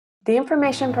The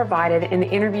information provided in the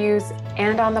interviews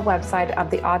and on the website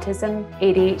of the Autism,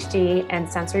 ADHD, and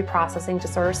Sensory Processing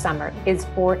Disorder Summit is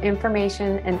for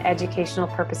information and educational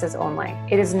purposes only.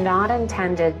 It is not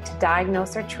intended to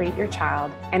diagnose or treat your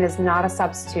child and is not a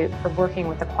substitute for working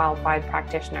with a qualified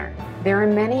practitioner. There are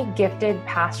many gifted,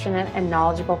 passionate, and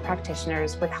knowledgeable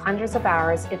practitioners with hundreds of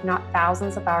hours, if not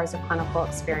thousands of hours of clinical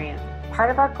experience. Part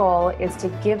of our goal is to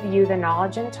give you the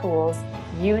knowledge and tools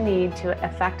you need to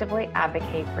effectively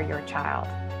advocate for your child.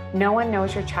 No one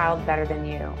knows your child better than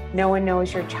you. No one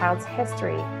knows your child's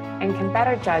history and can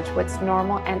better judge what's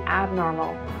normal and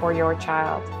abnormal for your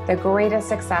child. The greatest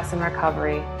success in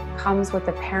recovery comes with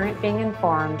the parent being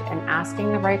informed and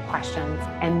asking the right questions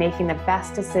and making the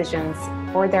best decisions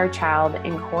for their child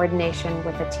in coordination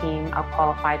with a team of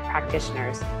qualified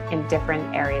practitioners in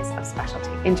different areas of specialty.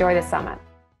 Enjoy the summit.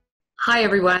 Hi,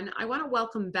 everyone. I want to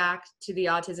welcome back to the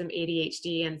Autism,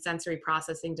 ADHD, and Sensory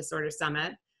Processing Disorder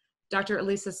Summit, Dr.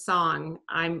 Elisa Song.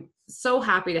 I'm so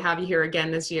happy to have you here again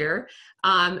this year.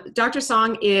 Dr.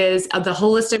 Song is the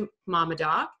Holistic Mama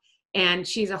Doc, and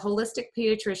she's a holistic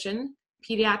pediatrician,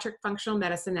 pediatric functional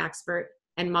medicine expert,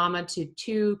 and mama to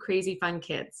two crazy fun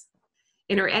kids.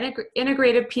 In her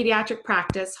integrative pediatric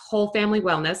practice, Whole Family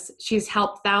Wellness, she's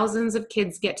helped thousands of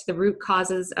kids get to the root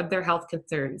causes of their health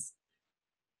concerns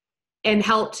and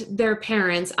helped their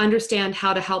parents understand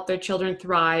how to help their children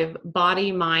thrive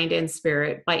body, mind, and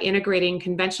spirit by integrating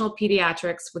conventional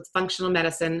pediatrics with functional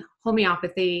medicine,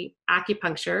 homeopathy,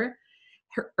 acupuncture,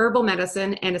 herbal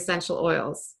medicine, and essential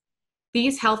oils.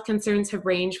 These health concerns have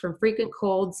ranged from frequent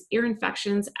colds, ear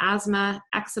infections, asthma,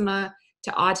 eczema,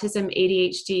 to autism,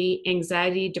 ADHD,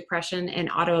 anxiety, depression, and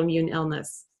autoimmune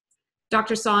illness.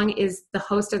 Dr. Song is the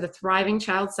host of the Thriving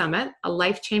Child Summit, a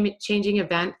life-changing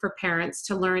event for parents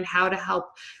to learn how to help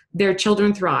their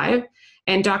children thrive.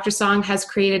 And Dr. Song has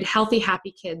created Healthy,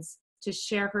 Happy Kids to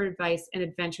share her advice and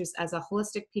adventures as a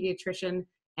holistic pediatrician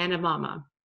and a mama.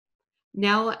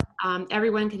 Now,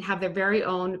 everyone can have their very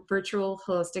own virtual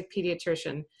holistic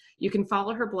pediatrician. You can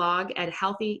follow her blog at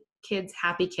Healthy Kids,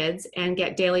 Happy Kids and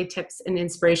get daily tips and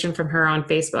inspiration from her on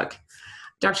Facebook.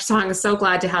 Dr. Song, I'm so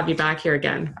glad to have you back here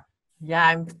again. Yeah,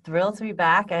 I'm thrilled to be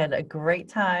back. I had a great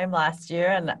time last year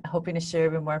and hoping to share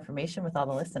even more information with all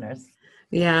the listeners.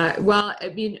 Yeah, well, I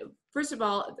mean, first of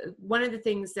all, one of the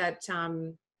things that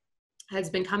has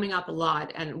been coming up a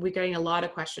lot, and we're getting a lot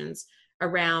of questions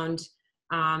around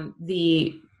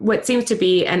what seems to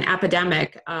be an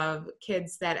epidemic of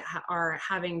kids that are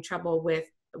having trouble with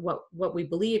what we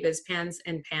believe is PANS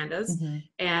and PANDAS,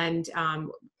 and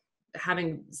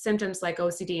having symptoms like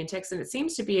OCD and tics. And it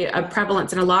seems to be a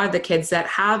prevalence in a lot of the kids that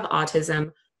have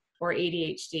autism or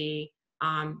ADHD.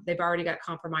 They've already got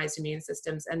compromised immune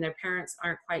systems and their parents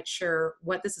aren't quite sure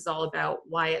what this is all about,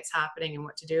 why it's happening, and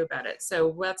what to do about it.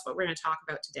 So that's what we're going to talk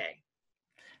about today.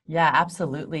 Yeah,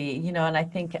 absolutely. And I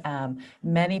think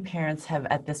many parents have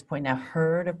at this point now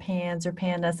heard of PANS or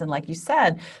PANDAS. And like you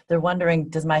said, they're wondering,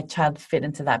 does my child fit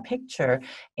into that picture?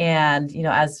 And,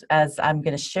 as I'm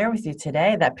going to share with you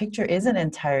today, that picture isn't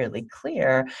entirely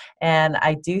clear. And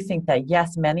I do think that,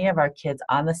 yes, many of our kids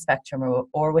on the spectrum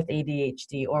or with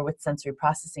ADHD or with sensory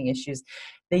processing issues,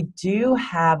 they do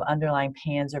have underlying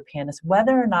PANS or PANDAS,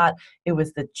 whether or not it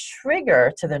was the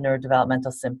trigger to the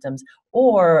neurodevelopmental symptoms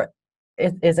or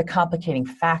it is a complicating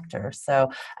factor. So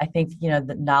I think,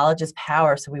 the knowledge is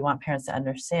power. So we want parents to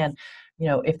understand,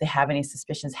 if they have any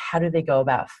suspicions, how do they go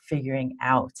about figuring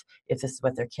out if this is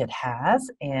what their kid has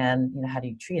and, how do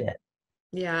you treat it?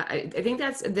 Yeah, I think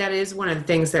that is one of the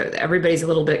things that everybody's a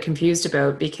little bit confused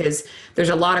about, because there's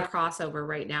a lot of crossover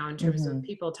right now in terms of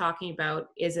people talking about,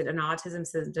 is it an autism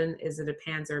symptom? Is it a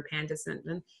PANS or a PANDAS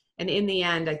symptom? And in the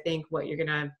end, I think what you're going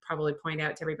to probably point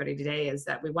out to everybody today is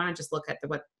that we want to just look at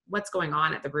what's going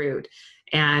on at the root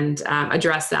and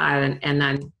address that. And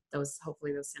then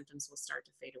hopefully those symptoms will start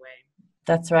to fade away.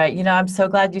 That's right. I'm so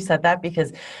glad you said that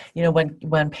because,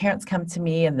 when parents come to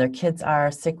me and their kids are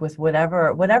sick with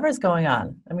whatever is going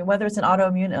on, I mean, whether it's an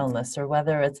autoimmune illness or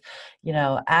whether it's,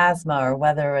 asthma or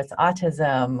whether it's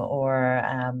autism or,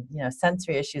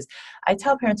 sensory issues, I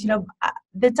tell parents,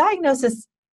 the diagnosis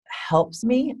helps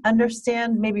me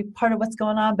understand maybe part of what's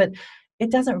going on, but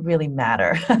it doesn't really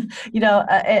matter,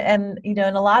 in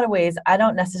a lot of ways, I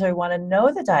don't necessarily want to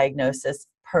know the diagnosis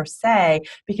per se,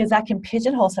 because that can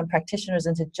pigeonhole some practitioners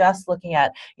into just looking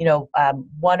at,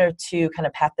 one or two kind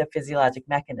of pathophysiologic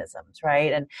mechanisms,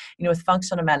 right? And, with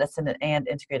functional medicine and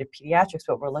integrative pediatrics,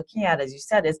 what we're looking at, as you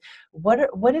said, is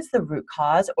what is the root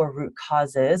cause or root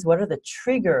causes? What are the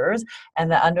triggers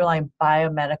and the underlying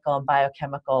biomedical and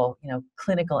biochemical,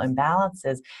 clinical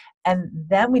imbalances? And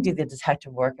then we do the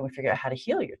detective work and we figure out how to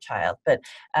heal your child. But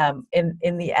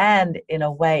in the end, in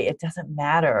a way, it doesn't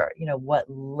matter, what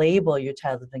label your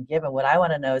child has been given. What I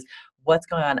want to know is what's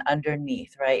going on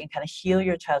underneath, right? And kind of heal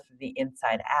your child from the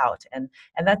inside out. And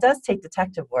that does take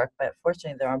detective work, but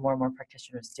fortunately there are more and more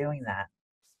practitioners doing that.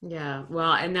 Yeah,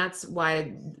 well, and that's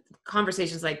why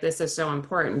conversations like this are so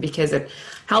important, because it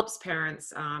helps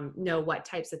parents know what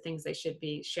types of things they should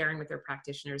be sharing with their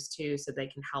practitioners too, so they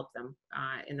can help them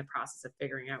in the process of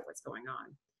figuring out what's going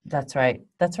on. That's right.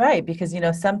 That's right. Because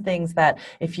some things that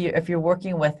if you're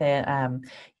working with an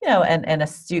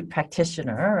astute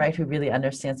practitioner, right, who really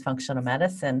understands functional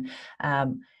medicine,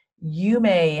 you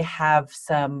may have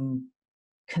some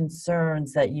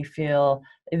concerns that you feel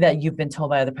that you've been told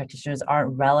by other practitioners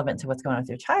aren't relevant to what's going on with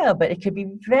your child, but it could be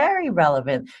very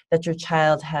relevant that your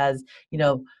child has,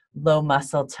 low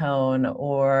muscle tone,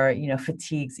 or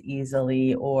fatigues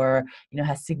easily, or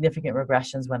has significant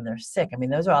regressions when they're sick. I mean,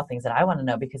 those are all things that I want to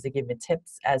know, because they give me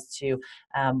tips as to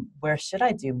where should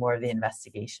I do more of the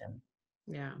investigation.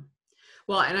 Yeah.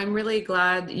 Well, and I'm really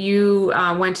glad you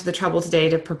went to the trouble today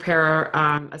to prepare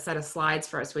a set of slides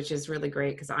for us, which is really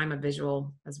great, because I'm a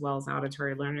visual as well as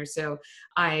auditory learner. So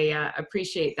I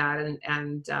appreciate that,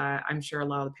 and I'm sure a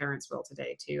lot of the parents will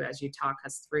today too, as you talk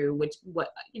us through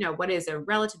what is a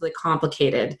relatively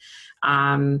complicated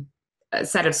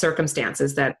set of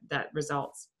circumstances that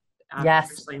results.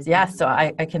 Yes, yes. So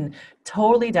I can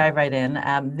totally dive right in.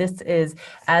 This is,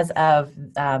 as of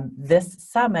this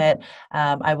summit,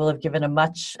 I will have given a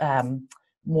much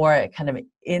more kind of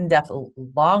in-depth,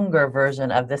 longer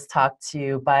version of this talk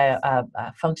to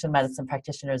functional medicine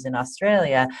practitioners in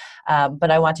Australia. But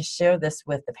I want to share this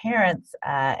with the parents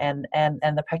and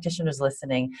the practitioners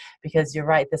listening, because you're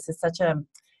right. This is it's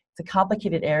a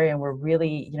complicated area, and we're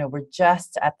really, we're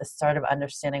just at the start of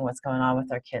understanding what's going on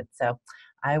with our kids. So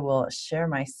I will share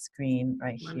my screen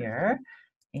right here,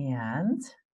 and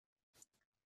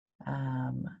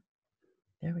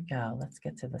there we go. Let's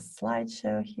get to the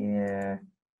slideshow here.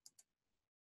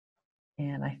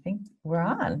 And I think we're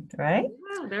on, right?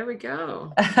 Yeah, there we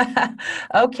go.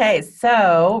 Okay,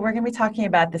 so we're going to be talking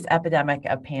about this epidemic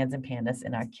of PANS and PANDAS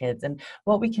in our kids, and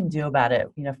what we can do about it,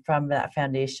 from that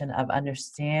foundation of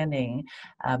understanding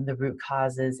the root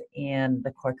causes and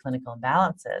the core clinical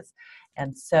imbalances.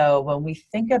 And so when we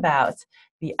think about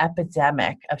the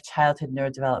epidemic of childhood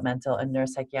neurodevelopmental and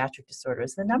neuropsychiatric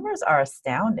disorders, the numbers are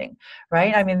astounding,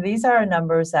 right? I mean, these are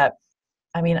numbers that,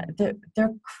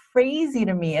 they're crazy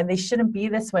to me, and they shouldn't be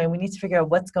this way. And we need to figure out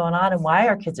what's going on and why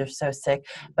our kids are so sick.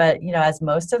 But, as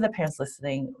most of the parents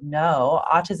listening know,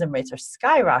 autism rates are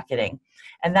skyrocketing.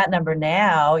 And that number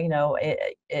now,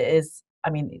 it is,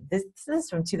 this is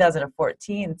from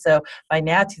 2014. So by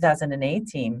now,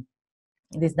 2018,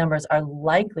 these numbers are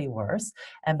likely worse.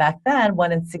 And back then,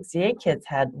 1 in 68 kids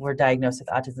were diagnosed with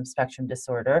autism spectrum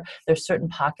disorder. There's certain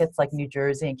pockets like New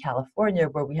Jersey and California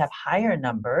where we have higher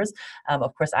numbers.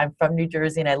 Of course, I'm from New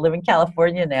Jersey and I live in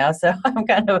California now, so I'm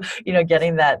kind of,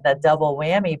 getting that double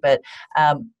whammy. But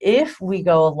if we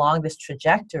go along this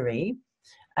trajectory,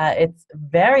 it's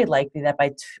very likely that by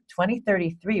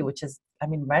 2033, which is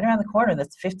right around the corner,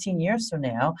 that's 15 years from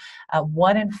now,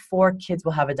 1 in 4 kids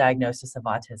will have a diagnosis of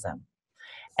autism.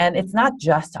 And it's not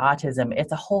just autism,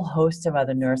 it's a whole host of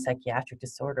other neuropsychiatric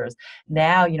disorders.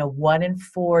 Now, 1 in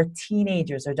 4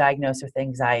 teenagers are diagnosed with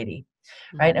anxiety,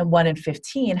 right? And 1 in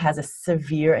 15 has a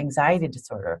severe anxiety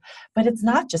disorder. But it's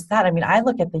not just that. I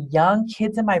look at the young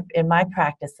kids in my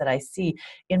practice that I see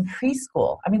in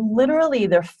preschool. Literally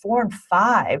they're 4 and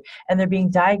 5 and they're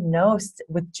being diagnosed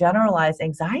with generalized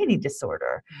anxiety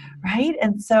disorder, right?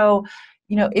 And so,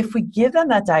 if we give them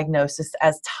that diagnosis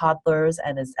as toddlers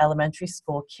and as elementary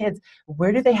school kids,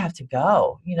 where do they have to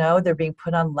go? They're being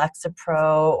put on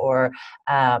Lexapro or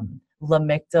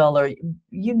Lamictal, or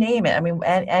you name it.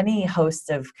 Any host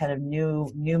of kind of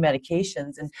new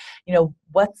medications, and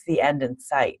what's the end in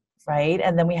sight, right?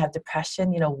 And then we have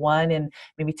depression. 1 in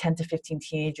maybe 10 to 15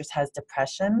 teenagers has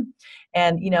depression,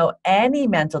 and any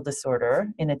mental disorder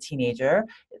in a teenager.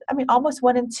 Almost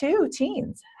 1 in 2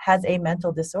 teens has a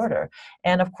mental disorder.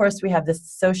 And of course, we have this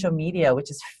social media,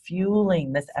 which is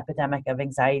fueling this epidemic of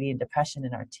anxiety and depression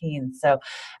in our teens. So,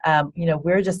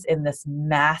 we're just in this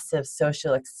massive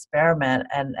social experiment.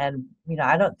 And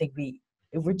I don't think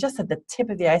we're just at the tip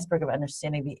of the iceberg of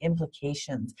understanding the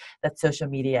implications that social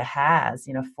media has,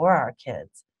 for our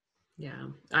kids. Yeah,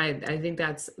 I think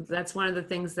that's one of the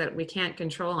things that we can't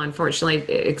control, unfortunately,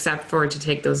 except for to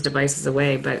take those devices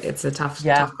away. But it's a tough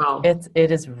call.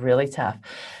 It is really tough.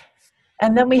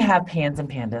 And then we have PANS and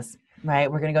PANDAS,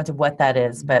 right? We're going to go into what that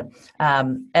is. But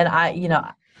and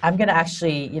I'm going to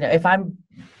actually, if I'm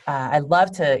I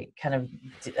love to kind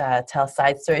of tell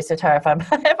side stories. So Tara, if I'm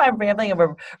if I'm rambling and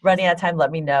we're running out of time,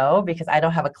 let me know because I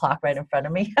don't have a clock right in front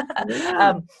of me.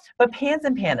 Yeah. But PANS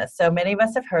and PANDAS. So many of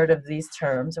us have heard of these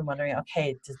terms and wondering,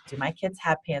 okay, do my kids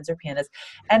have PANS or PANDAS?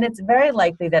 And it's very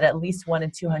likely that at least 1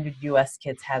 in 200 U.S.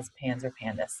 kids has PANS or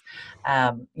PANDAS.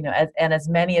 And as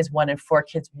many as 1 in 4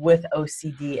 kids with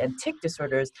OCD and tic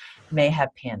disorders may have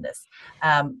PANDAS.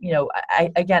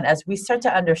 Again, as we start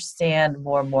to understand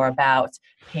more and more about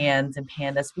PANS and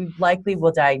PANDAS, we likely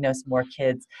will diagnose more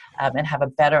kids and have a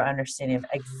better understanding of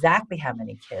exactly how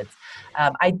many kids.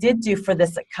 I did do for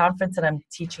this conference that I'm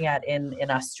teaching at in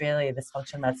Australia, this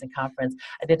functional medicine conference,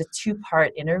 I did a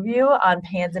 2-part interview on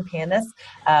PANS and PANDAS.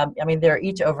 They're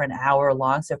each over an hour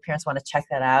long, so if parents want to check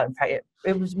that out, and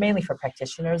it was mainly for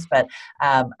practitioners, but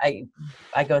I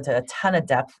go into a ton of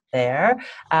depth there.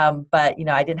 But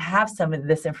I didn't have some of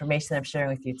this information I'm sharing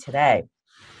with you today.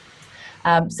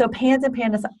 So PANS and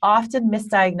PANDAS often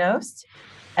misdiagnosed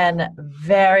and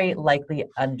very likely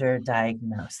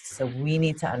underdiagnosed. So we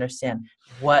need to understand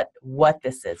what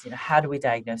this is. How do we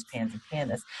diagnose PANS and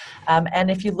PANDAS? And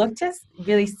if you look to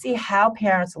really see how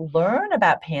parents learn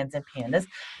about PANS and PANDAS,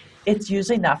 it's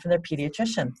usually not from their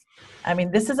pediatrician.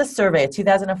 This is a survey, a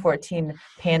 2014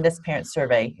 PANDAS parent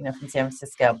survey, from San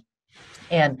Francisco.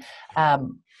 And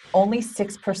only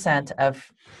 6%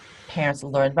 of parents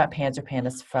learned about PANS or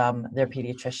PANDAS from their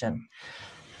pediatrician.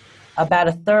 About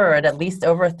a third, at least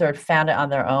over a third, found it on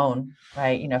their own,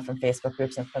 right? From Facebook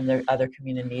groups and from their other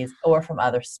communities or from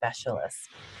other specialists.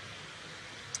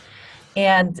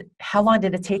 And how long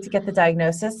did it take to get the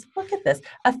diagnosis? Look at this.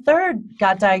 A third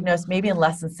got diagnosed maybe in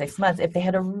less than 6 months if they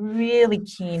had a really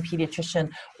keen pediatrician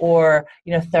or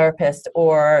therapist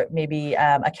or maybe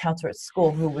a counselor at school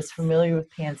who was familiar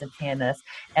with PANS and PANDAS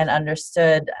and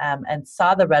understood and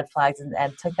saw the red flags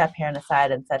and took that parent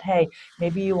aside and said, hey,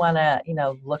 maybe you want to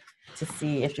look to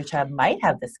see if your child might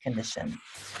have this condition.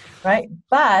 Right?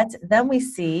 But then we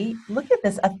see, look at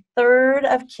this, a third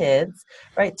of kids,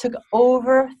 right, took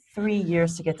over 3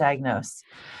 years to get diagnosed.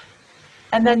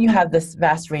 And then you have this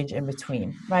vast range in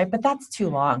between, right? But that's too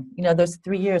long. Those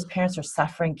 3 years, parents are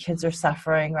suffering, kids are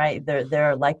suffering, right?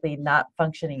 They're likely not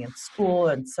functioning in school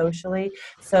and socially.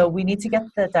 So we need to get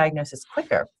the diagnosis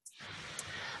quicker.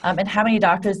 And how many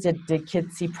doctors did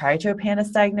kids see prior to a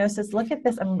PANDAS diagnosis? Look at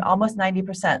this, almost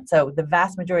 90%. So the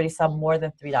vast majority saw more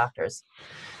than 3 doctors,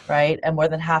 right? And more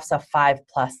than half saw 5+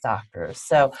 doctors.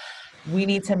 So we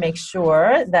need to make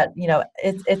sure that,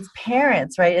 it's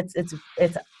parents, right?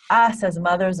 It's us as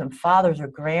mothers and fathers or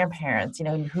grandparents,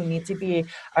 who need to be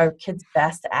our kids'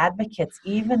 best advocates,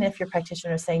 even if your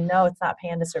practitioner is saying, no, it's not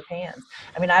PANDAS or PANS.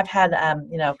 I've had,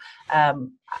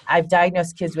 I've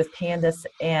diagnosed kids with PANDAS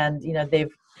and, they've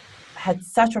had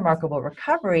such remarkable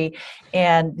recovery.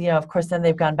 And, of course, then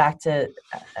they've gone back to,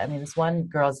 this one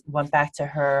girl went back to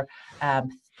her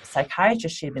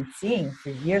psychiatrist she had been seeing for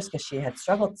years because she had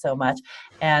struggled so much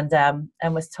and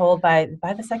was told by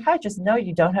the psychiatrist, no,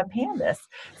 you don't have PANDAS.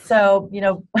 So,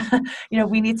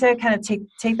 we need to kind of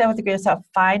take that with a grain of salt,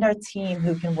 find our team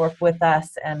who can work with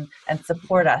us and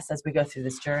support us as we go through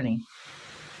this journey.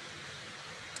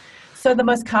 So the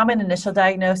most common initial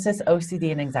diagnosis,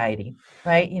 OCD and anxiety,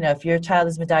 right? If your child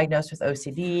has been diagnosed with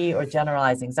OCD or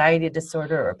generalized anxiety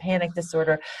disorder or panic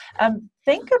disorder,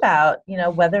 think about,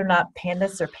 whether or not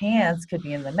PANDAS or PANS could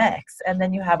be in the mix. And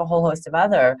then you have a whole host of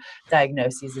other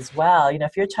diagnoses as well.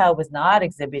 If your child was not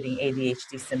exhibiting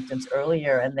ADHD symptoms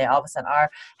earlier and they all of a sudden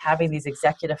are having these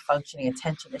executive functioning,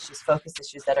 attention issues, focus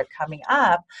issues that are coming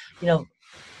up,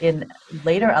 in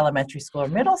later elementary school or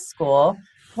middle school,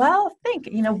 well, think,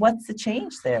 what's the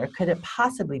change there? Could it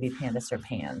possibly be PANDAS or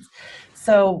PANS?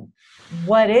 So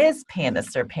what is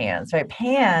PANDAS or PANS, right?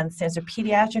 PANS stands for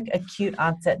Pediatric Acute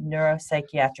Onset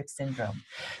Neuropsychiatric Syndrome.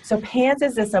 So PANS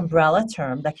is this umbrella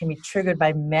term that can be triggered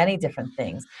by many different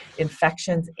things,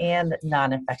 infections and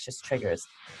non-infectious triggers.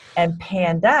 And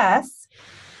PANDAS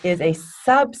is a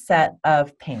subset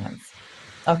of PANS.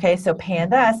 Okay, so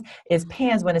PANDAS is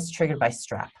PANS when it's triggered by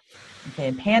strep. Okay,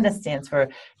 and PANDAS stands for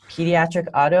Pediatric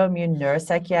Autoimmune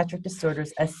Neuropsychiatric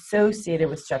Disorders Associated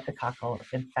with Streptococcal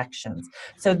Infections.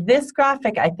 So this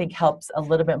graphic, I think, helps a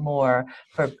little bit more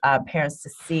for parents to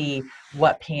see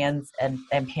what PANS and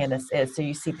PANDAS is. So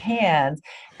you see PANS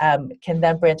can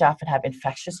then branch off and have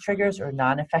infectious triggers or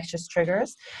non-infectious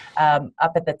triggers.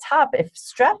 Up at the top, if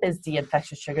strep is the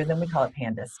infectious trigger, then we call it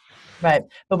PANDAS, right?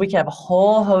 But we can have a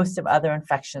whole host of other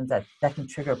infections that can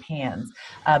trigger PANS,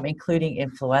 including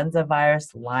influenza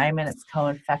virus, Lyme and its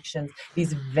co-infections,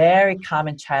 these very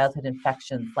common childhood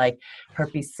infections like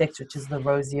herpes 6, which is the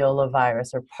roseola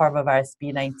virus, or parvovirus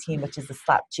B19, which is the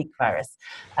slap cheek virus.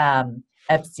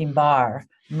 Epstein-Barr,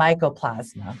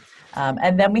 mycoplasma.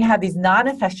 And then we have these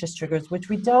non-infectious triggers, which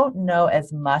we don't know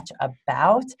as much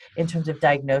about in terms of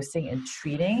diagnosing and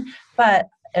treating, but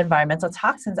environmental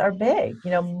toxins are big.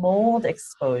 Mold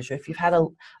exposure. If you've had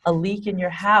a leak in your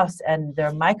house and there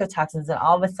are mycotoxins, and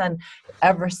all of a sudden,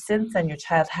 ever since then, your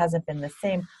child hasn't been the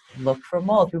same, look for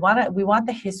mold. We want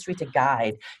the history to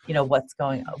guide,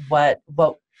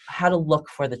 how to look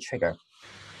for the trigger.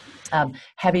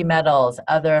 Heavy metals,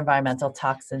 other environmental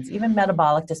toxins, even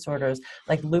metabolic disorders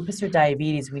like lupus or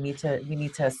diabetes, we need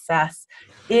to assess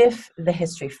if the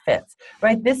history fits,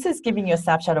 right? This is giving you a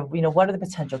snapshot of, what are the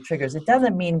potential triggers. It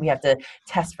doesn't mean we have to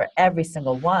test for every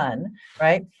single one,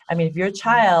 right? I mean, if your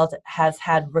child has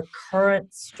had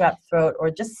recurrent strep throat or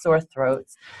just sore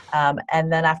throats,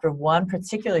 and then after one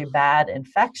particularly bad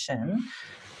infection,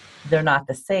 they're not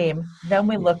the same, then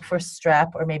we look for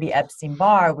strep or maybe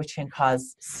Epstein-Barr, which can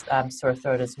cause sore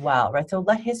throat as well, right? So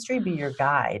let history be your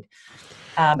guide.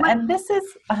 And this is,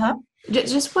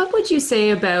 Just what would you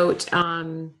say about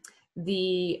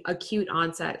the acute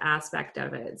onset aspect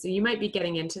of it? So you might be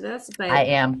getting into this, but I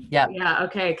am, yeah. Yeah,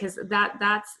 okay, because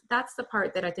that's the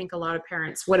part that I think a lot of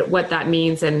parents, what that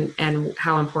means and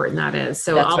how important that is.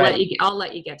 So I'll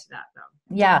let you get to that though.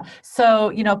 Yeah. So,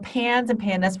 PANS and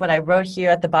PANDAS, what I wrote here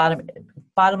at the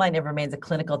bottom line, it remains a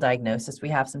clinical diagnosis. We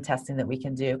have some testing that we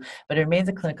can do, but it remains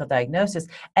a clinical diagnosis.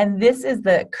 And this is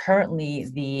currently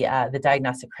the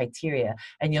diagnostic criteria.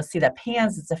 And you'll see that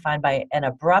PANS is defined by an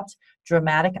abrupt,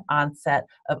 dramatic onset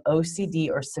of OCD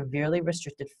or severely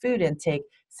restricted food intake.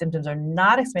 Symptoms are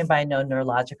not explained by a known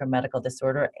neurologic or medical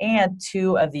disorder, and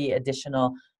 2 of the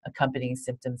additional accompanying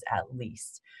symptoms at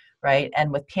least. Right?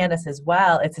 And with PANDAS as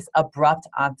well, it's this abrupt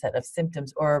onset of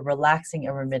symptoms or a relaxing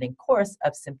and remitting course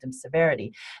of symptom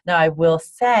severity. Now, I will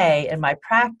say in my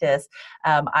practice,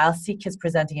 I'll see kids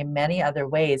presenting in many other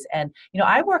ways. And,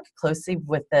 I work closely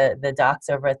with the docs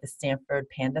over at the Stanford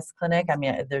Pandas Clinic. I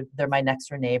mean, they're my next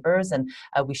door neighbors, and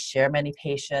we share many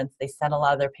patients. They send a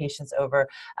lot of their patients over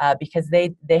because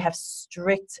they have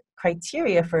strict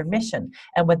criteria for admission.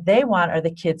 And what they want are the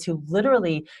kids who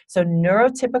literally, so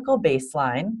neurotypical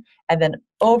baseline, and then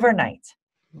overnight,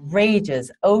 rages,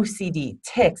 OCD,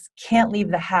 tics, can't leave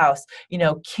the house,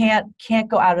 can't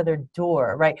go out of their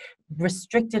door, right?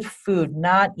 Restricted food,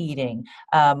 not eating,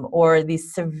 or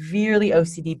these severely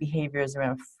OCD behaviors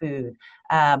around food,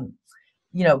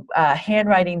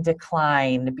 handwriting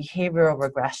decline, behavioral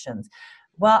regressions.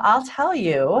 Well, I'll tell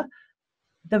you,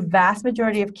 the vast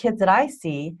majority of kids that I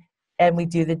see, and we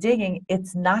do the digging,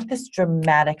 it's not this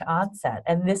dramatic onset.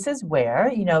 And this is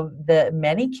where, the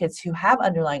many kids who have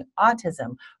underlying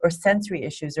autism or sensory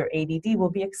issues or ADD will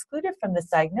be excluded from this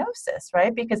diagnosis,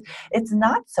 right? Because it's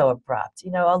not so abrupt.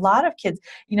 A lot of kids,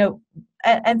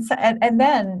 and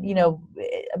then,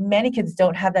 many kids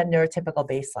don't have that neurotypical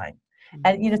baseline.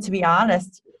 And, to be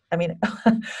honest, I mean,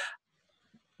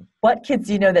 what kids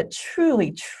do you know that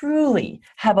truly, truly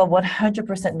have a 100%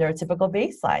 neurotypical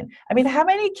baseline? I mean, how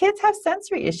many kids have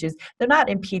sensory issues? They're not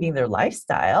impeding their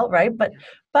lifestyle, right?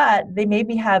 But they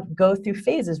maybe go through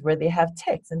phases where they have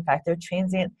tics. In fact, they're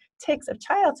transient tics of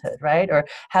childhood, right? Or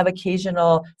have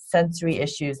occasional sensory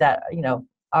issues that,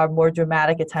 are more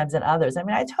dramatic at times than others. I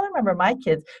mean, I totally remember my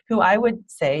kids who I would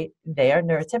say they are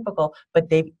neurotypical, but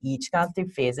they've each gone through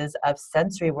phases of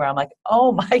sensory where I'm like,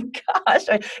 oh my gosh,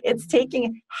 it's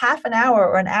taking half an hour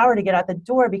or an hour to get out the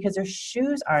door because their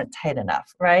shoes aren't tight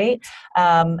enough, right?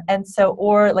 And so,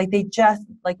 or like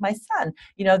like my son,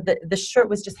 the shirt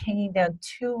was just hanging down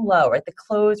too low, right? The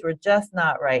clothes were just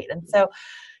not right. And so,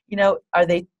 are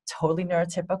they totally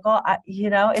neurotypical?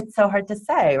 It's so hard to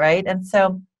say, right? And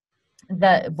so,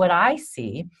 what I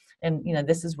see, and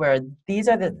this is where these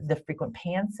are the frequent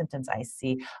PANS symptoms I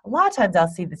see. A lot of times I'll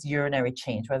see this urinary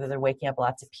change, whether they're waking up a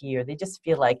lot to pee or they just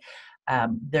feel like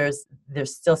there's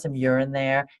still some urine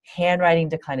there. Handwriting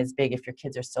decline is big if your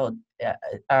kids are still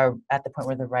are at the point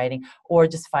where they're writing, or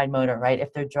just fine motor, right?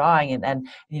 If they're drawing and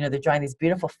they're drawing these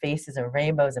beautiful faces and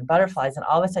rainbows and butterflies, and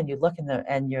all of a sudden you look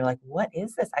and you're like, what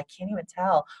is this? I can't even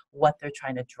tell what they're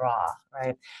trying to draw,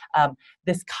 right?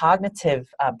 This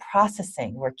cognitive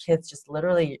processing where kids just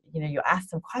literally, you ask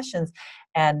them questions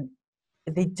and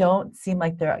they don't seem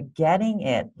like they're getting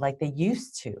it like they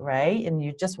used to, right? And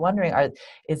you're just wondering,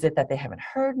 is it that they haven't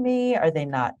heard me? Are they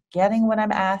not getting what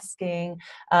I'm asking?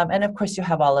 And of course, you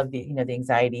have all of the, the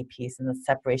anxiety piece and the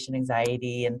separation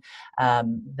anxiety and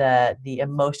the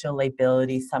emotional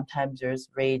lability. Sometimes there's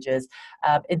rages.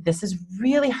 This is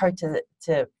really hard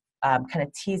to kind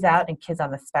of tease out in kids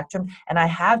on the spectrum. And I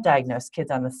have diagnosed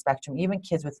kids on the spectrum, even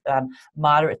kids with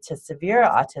moderate to severe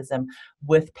autism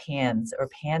with PANS or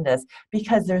Pandas,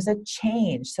 because there's a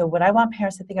change. So what I want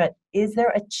parents to think about, is there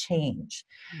a change,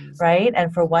 right?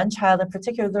 And for one child in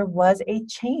particular, there was a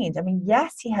change. I mean,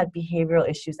 yes, he had behavioral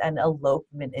issues and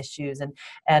elopement issues and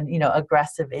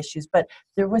aggressive issues, but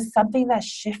there was something that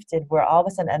shifted where all of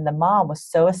a sudden, and the mom was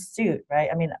so astute, right?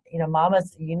 I mean,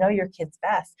 mamas, your kids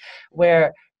best,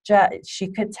 where she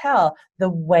could tell the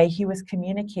way he was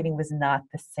communicating was not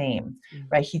the same,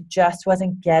 right? He just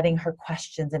wasn't getting her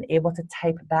questions and able to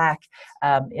type back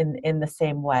in the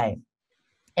same way.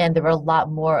 And there were a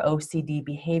lot more OCD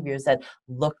behaviors that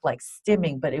looked like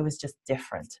stimming, but it was just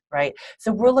different, right?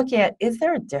 So we're looking at, is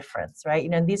there a difference, right?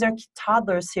 And these are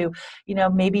toddlers who,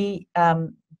 maybe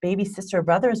baby sister or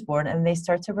brother is born and they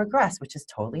start to regress, which is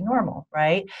totally normal,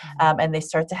 right? And they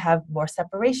start to have more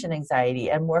separation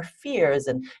anxiety and more fears.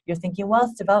 And you're thinking, well,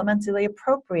 it's developmentally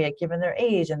appropriate given their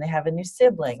age and they have a new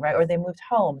sibling, right? Or they moved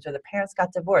homes or the parents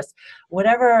got divorced.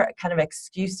 Whatever kind of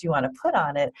excuse you want to put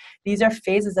on it, these are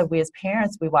phases that we as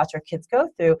parents, we watch our kids go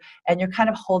through, and you're kind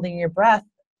of holding your breath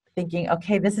thinking,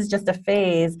 okay, this is just a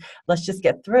phase. Let's just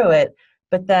get through it.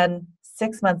 But then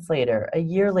 6 months later, a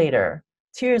year later,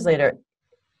 2 years later,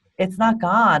 it's not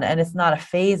gone and it's not a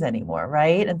phase anymore,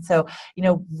 right? And so,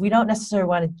 we don't necessarily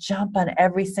want to jump on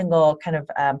every single kind of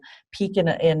peak in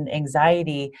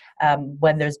anxiety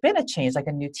when there's been a change, like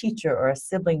a new teacher or a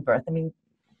sibling birth. I mean,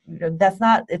 it's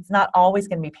not always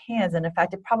going to be PANS. And in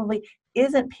fact, it probably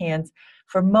isn't PANS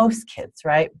for most kids,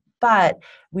 right? But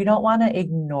we don't want to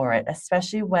ignore it,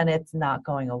 especially when it's not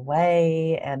going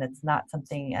away and it's not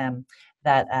something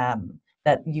that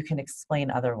you can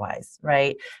explain otherwise,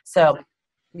 right? So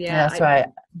yeah, that's right.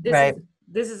 Right.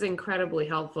 This is incredibly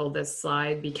helpful, this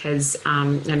slide, because,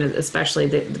 and especially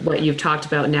what you've talked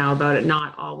about now about it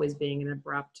not always being an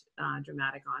abrupt,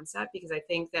 dramatic onset, because I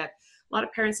think that a lot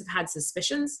of parents have had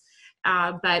suspicions,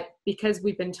 but because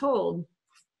we've been told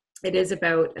it is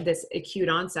about this acute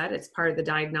onset, it's part of the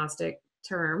diagnostic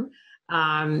term,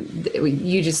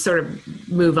 you just sort of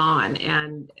move on.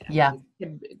 And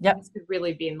this could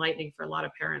really be enlightening for a lot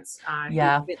of parents who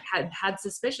had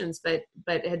suspicions, but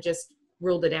had just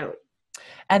ruled it out.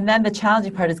 And then the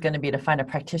challenging part is going to be to find a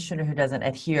practitioner who doesn't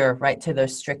adhere to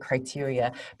those strict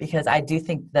criteria, because I do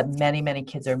think that many, many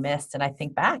kids are missed. And I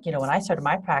think back, when I started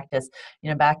my practice,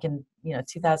 back in,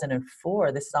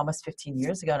 2004, this is almost 15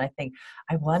 years ago. And I think,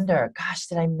 I wonder, gosh,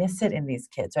 did I miss it in these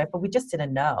kids, right? But we just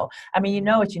didn't know. I mean, you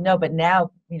know what you know, but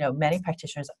now, many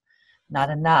practitioners, not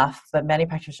enough, but many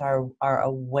practitioners are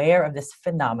aware of this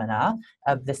phenomena,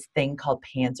 of this thing called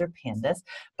PANS or Pandas.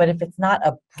 But if it's not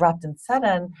abrupt and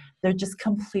sudden, they're just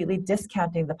completely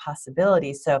discounting the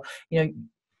possibility. So,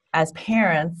 as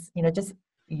parents,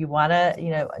 you want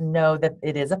to, know that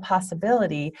it is a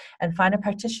possibility and find a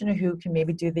practitioner who can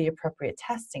maybe do the appropriate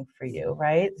testing for you,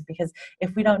 right? Because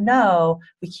if we don't know,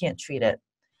 we can't treat it.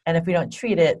 And if we don't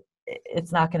treat it,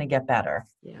 it's not going to get better.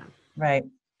 Yeah. Right.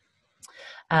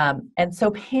 And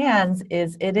so PANS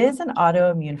is an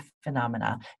autoimmune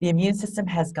phenomena. The immune system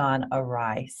has gone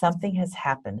awry. Something has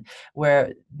happened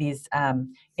where these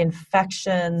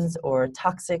infections or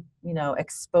toxic,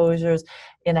 exposures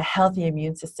in a healthy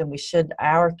immune system,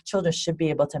 our children should be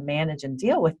able to manage and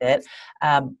deal with it.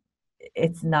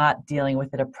 It's not dealing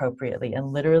with it appropriately,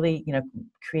 and literally,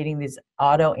 creating these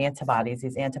auto antibodies,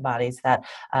 these antibodies that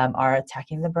are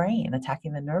attacking the brain,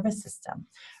 attacking the nervous system,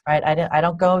 right? I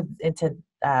don't go into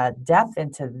depth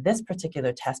into this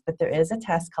particular test, but there is a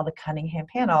test called the Cunningham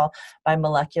panel by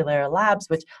Molecular Labs,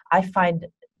 which I find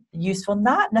useful,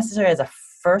 not necessarily as a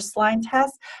first line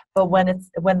test, but when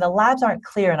the labs aren't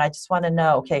clear and I just want to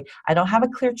know, okay, I don't have a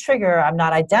clear trigger, I'm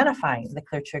not identifying the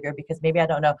clear trigger because maybe I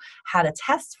don't know how to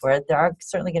test for it. There are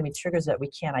certainly going to be triggers that we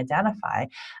can't identify.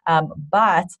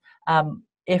 But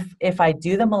if I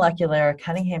do the molecular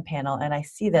Cunningham panel and I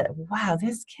see that, wow,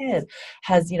 this kid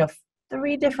has,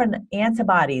 3 different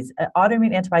antibodies,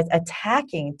 autoimmune antibodies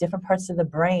attacking different parts of the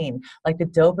brain, like the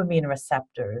dopamine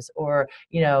receptors or,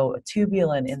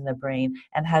 tubulin in the brain,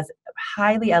 and has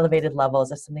highly elevated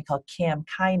levels of something called CAM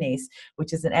kinase,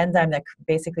 which is an enzyme that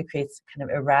basically creates kind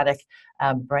of erratic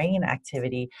brain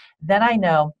activity. Then I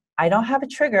know I don't have a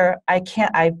trigger.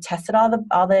 I've tested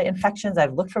all the infections.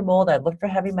 I've looked for mold. I've looked for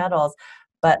heavy metals,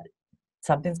 but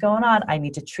something's going on. I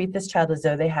need to treat this child as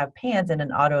though they have PANS and an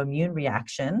autoimmune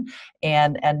reaction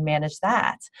and manage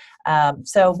that.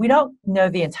 So we don't know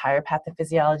the entire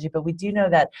pathophysiology, but we do know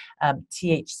that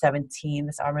Th17,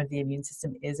 this arm of the immune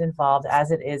system, is involved,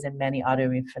 as it is in many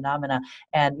autoimmune phenomena.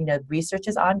 And, research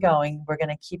is ongoing. We're going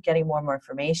to keep getting more and more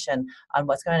information on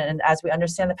what's going on. And as we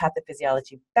understand the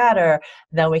pathophysiology better,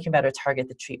 then we can better target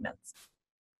the treatments.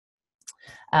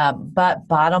 But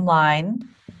bottom line,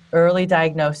 early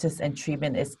diagnosis and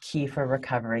treatment is key for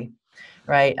recovery,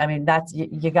 right? I mean, that's,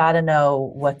 you got to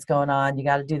know what's going on. You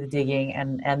got to do the digging,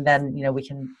 and then, we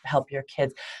can help your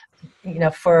kids,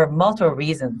 for multiple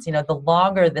reasons. The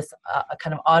longer this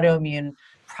kind of autoimmune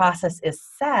process is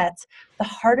set, the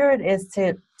harder it is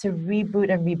to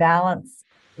reboot and rebalance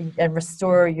and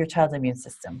restore your child's immune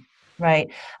system, right?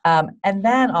 And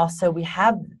then also we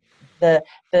have the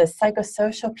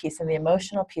psychosocial piece and the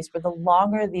emotional piece, where the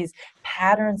longer these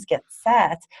patterns get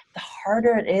set, the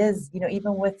harder it is,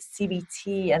 even with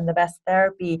CBT and the best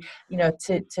therapy,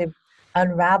 to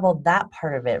unravel that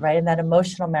part of it, right? And that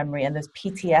emotional memory and those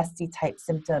PTSD type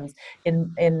symptoms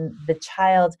in the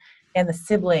child and the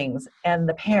siblings and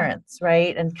the parents,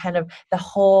 right? And kind of the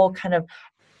whole kind of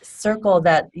circle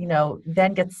that,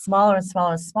 then gets smaller and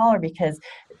smaller and smaller, because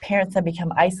parents then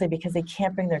become isolated because they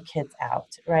can't bring their kids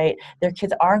out, right? Their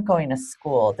kids aren't going to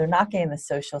school. They're not getting the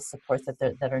social supports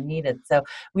that are needed. So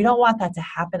we don't want that to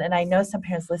happen. And I know some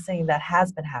parents listening, that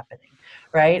has been happening,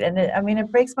 right? And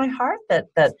it breaks my heart that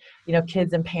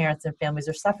kids and parents and families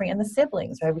are suffering, and the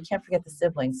siblings, right? We can't forget the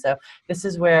siblings. So this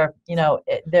is where,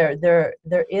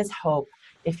 there is hope.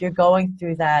 If you're going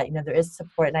through that, there is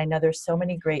support. And I know there's so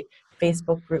many great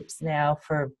Facebook groups now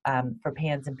for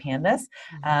PANS and Pandas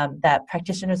that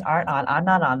practitioners aren't on. I'm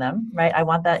not on them, right? I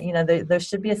want that, there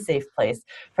should be a safe place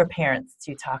for parents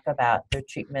to talk about their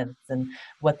treatments and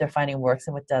what they're finding works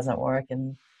and what doesn't work,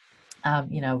 and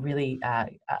really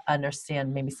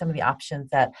understand maybe some of the options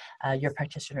that your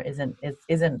practitioner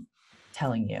isn't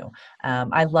telling you.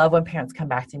 I love when parents come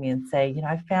back to me and say,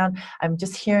 I'm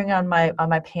just hearing on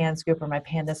my PANS group or my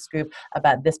Pandas group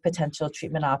about this potential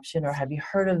treatment option, or have you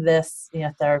heard of this,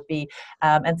 therapy?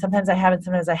 And sometimes I haven't,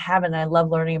 sometimes I haven't. And I love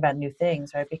learning about new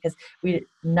things, right? Because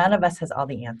none of us has all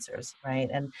the answers, right?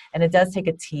 And it does take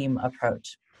a team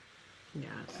approach. Yeah,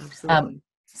 absolutely.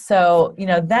 So,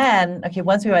 then, okay,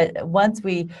 once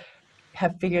we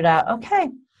have figured out, okay,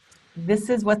 this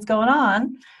is what's going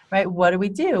on, right? What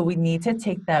do? We need to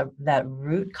take that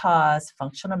root cause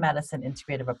functional medicine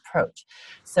integrative approach.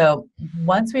 So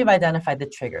once we've identified the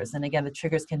triggers, and again, the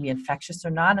triggers can be infectious or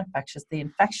non-infectious. The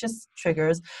infectious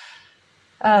triggers,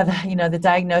 the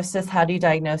diagnosis, how do you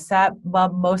diagnose that?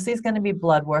 Well, mostly it's going to be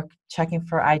blood work, checking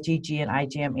for IgG and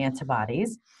IgM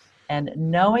antibodies. And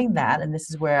knowing that, and this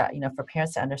is where, for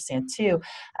parents to understand too,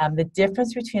 the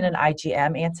difference between an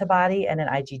IgM antibody and an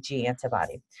IgG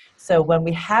antibody. So when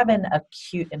we have an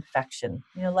acute infection,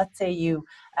 let's say you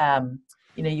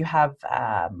have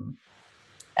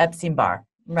Epstein-Barr,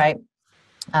 right?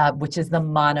 Which is the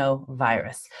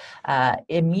monovirus.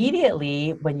 Immediately,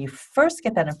 when you first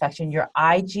get that infection, your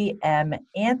IgM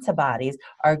antibodies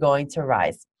are going to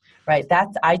rise. Right,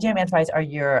 that's IgM antibodies are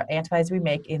your antibodies we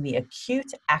make in the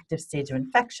acute active stage of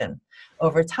infection.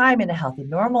 Over time, in a healthy,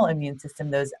 normal immune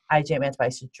system, those IgM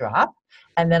antibodies should drop,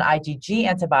 and then IgG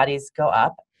antibodies go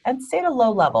up and stay at a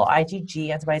low level.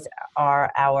 IgG antibodies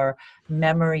are our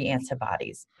memory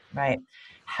antibodies, right?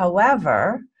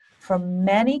 However, for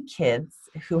many kids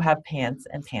who have PANS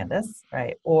and Pandas,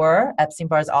 right, or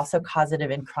Epstein-Barr is also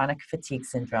causative in chronic fatigue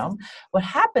syndrome, what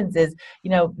happens is,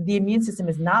 the immune system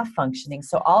is not functioning.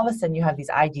 So all of a sudden you have these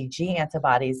IgG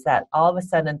antibodies that all of a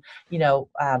sudden,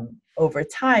 over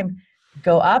time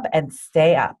go up and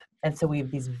stay up. And so we have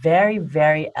these very,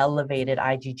 very elevated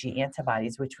IgG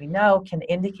antibodies, which we know can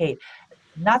indicate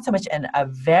not so much a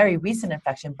very recent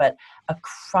infection, but a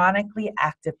chronically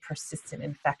active, persistent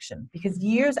infection. Because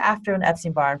years after an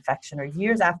Epstein-Barr infection or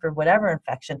years after whatever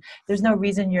infection, there's no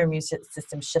reason your immune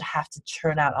system should have to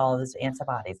churn out all of those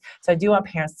antibodies. So I do want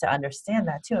parents to understand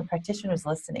that too, and practitioners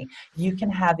listening. You can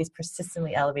have these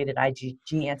persistently elevated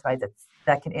IgG antibodies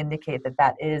that can indicate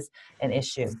that is an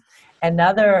issue.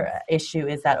 Another issue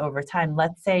is that over time,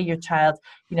 let's say your child,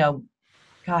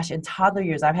 in toddler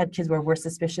years, I've had kids where we're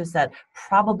suspicious that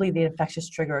probably the infectious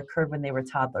trigger occurred when they were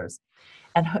toddlers.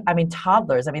 And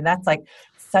toddlers, that's like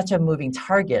such a moving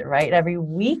target, right? Every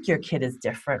week your kid is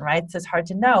different, right? So it's hard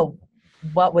to know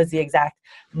what was the exact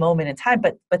moment in time,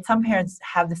 but some parents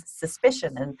have this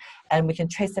suspicion and we can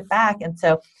trace it back. And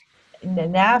so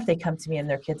now if they come to me and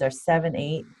their kids are 7,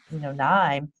 8,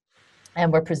 9,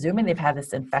 And we're presuming they've had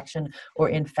this infection or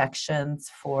infections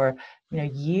for,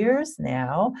 years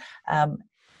now.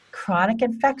 Chronic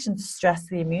infections stress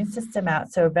the immune system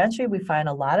out. So eventually we find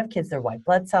a lot of kids, their white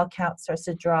blood cell count starts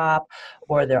to drop,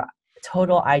 or their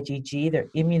total IgG, their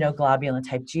immunoglobulin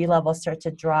type G levels start to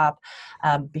drop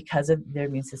because of their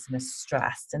immune system is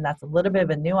stressed. And that's a little bit of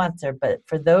a nuance there. But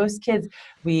for those kids,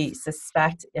 we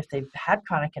suspect if they've had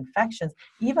chronic infections,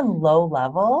 even low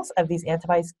levels of these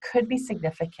antibodies could be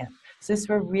significant. So this is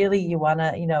where really you want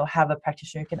to, have a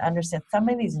practitioner who can understand some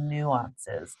of these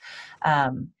nuances.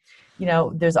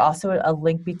 There's also a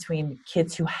link between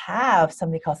kids who have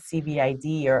something called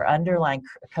CVID, or underlying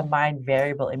combined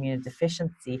variable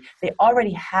immunodeficiency. They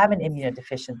already have an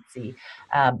immunodeficiency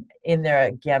in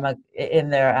their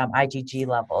IgG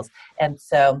levels, and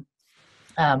so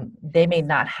they may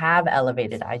not have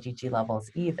elevated IgG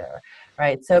levels either,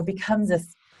 right? So it becomes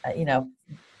this,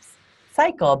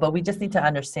 cycle, but we just need to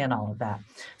understand all of that.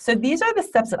 So these are the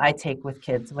steps that I take with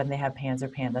kids when they have PANS or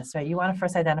Pandas, right? You want to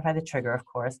first identify the trigger, of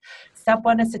course. Step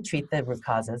one is to treat the root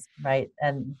causes, right?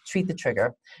 And treat the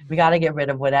trigger. We got to get rid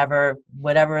of whatever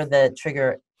the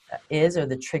trigger is, or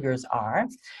the triggers are.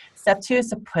 Step two is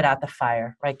to put out the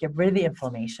fire, right? Get rid of the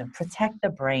inflammation, protect the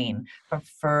brain from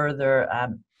further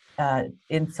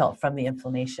insult from the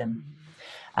inflammation.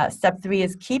 Step three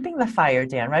is keeping the fire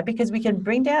down, right? Because we can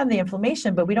bring down the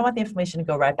inflammation, but we don't want the inflammation to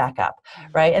go right back up,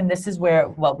 right? And this is where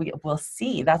what we will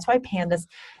see. That's why Pandas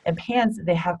and PANS,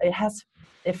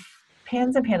 if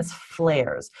PANS and Pandas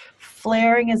flares.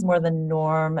 Flaring is more the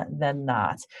norm than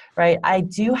not, right? I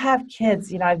do have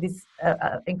kids, I have these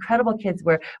incredible kids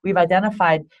where we've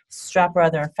identified strep or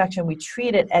other infection, we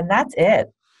treat it, and that's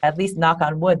it. At least knock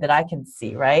on wood that I can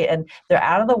see, right? And they're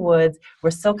out of the woods. We're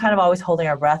still kind of always holding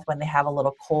our breath when they have a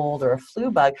little cold or a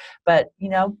flu bug, but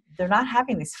they're not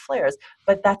having these flares,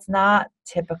 but that's not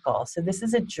typical. So this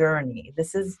is a journey.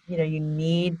 This is, you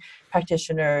need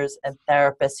practitioners and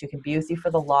therapists who can be with you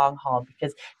for the long haul,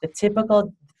 because the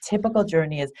typical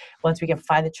journey is once we can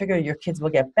find the trigger, your kids will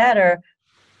get better,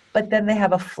 but then they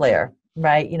have a flare,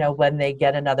 right? When they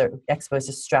get another exposed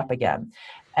to strep again,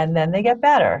 and then they get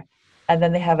better. And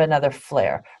then they have another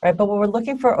flare, right? But we're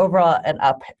looking for overall an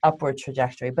upward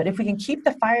trajectory. But if we can keep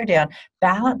the fire down,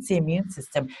 balance the immune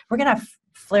system, we're going to have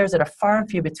flares that are far and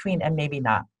few between, and maybe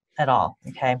not at all,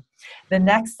 okay? The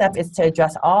next step is to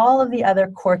address all of the other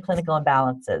core clinical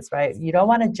imbalances, right? You don't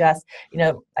want to just,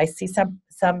 I see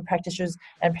some practitioners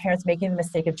and parents making the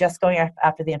mistake of just going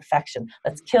after the infection.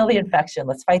 Let's kill the infection.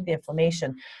 Let's fight the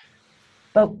inflammation.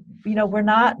 But, we're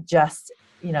not just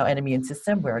an immune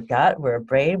system, we're a gut, we're a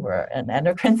brain, we're an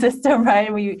endocrine system, right?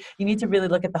 You need to really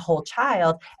look at the whole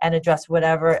child and address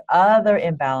whatever other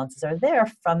imbalances are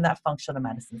there from that functional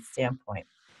medicine standpoint.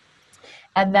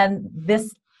 And then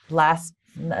this last,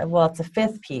 it's a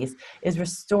fifth piece, is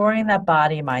restoring that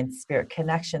body, mind, spirit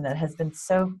connection that has been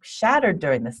so shattered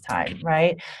during this time,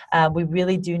 right? We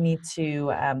really do need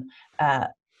to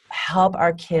help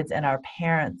our kids and our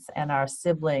parents and our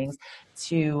siblings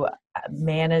to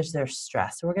manage their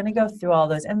stress. So we're going to go through all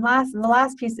those. And the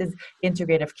last piece is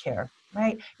integrative care,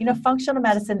 right? Functional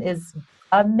medicine is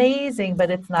amazing, but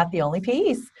it's not the only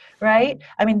piece, right?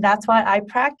 I mean, that's why I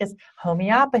practice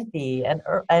homeopathy and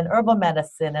herbal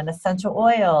medicine and essential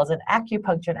oils and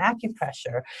acupuncture and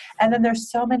acupressure. And then there's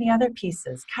so many other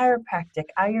pieces, chiropractic,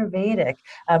 Ayurvedic,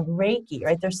 Reiki,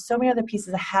 right? There's so many other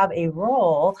pieces that have a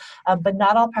role, but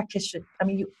not all practitioners,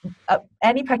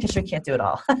 any practitioner can't do it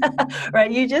all,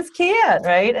 right? You just can't,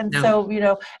 right? And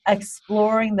so,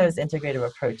 exploring those integrative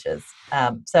approaches.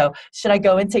 So should I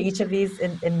go into each of these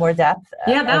in more depth?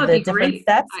 Yeah, that would be great.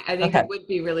 Steps? I think it would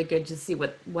be really good to see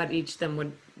what each of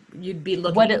them you'd be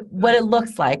looking at. What it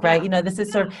looks like, right? This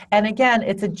is sort of, and again,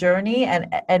 it's a journey,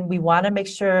 and we want to make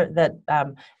sure that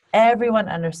everyone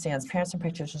understands, parents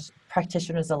and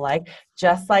practitioners alike,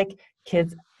 just like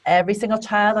kids. Every single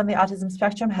child on the autism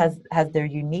spectrum has their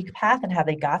unique path and how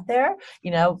they got there.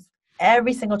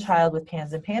 Every single child with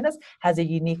PANS and Pandas has a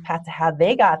unique path to how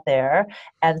they got there.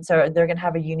 And so they're going to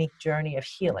have a unique journey of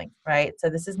healing, right?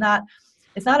 So it's not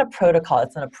a protocol,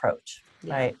 it's an approach,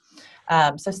 right?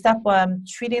 So step one,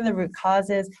 treating the root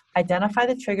causes, identify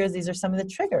the triggers. These are some of the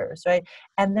triggers, right?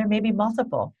 And there may be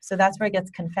multiple. So that's where it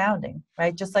gets confounding,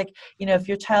 right? Just like, if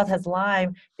your child has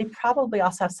Lyme, they probably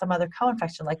also have some other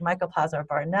co-infection like Mycoplasma or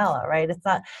Bartonella, right? It's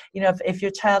not, if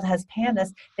your child has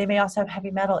Pandas, they may also have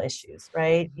heavy metal issues,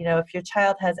 right? If your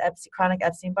child has chronic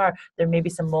Epstein-Barr, there may be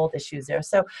some mold issues there.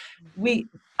 So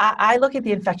I look at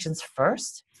the infections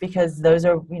first, because those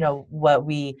are, what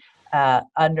we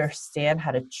understand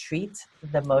how to treat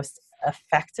the most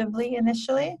effectively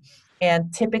initially.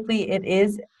 And typically it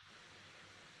is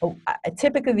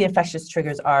typically the infectious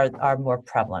triggers are more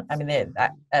prevalent. I mean,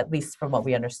 at least from what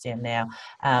we understand now,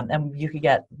 and you could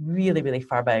get really, really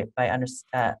far by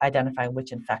identifying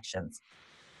which infections.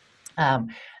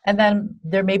 And then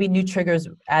there may be new triggers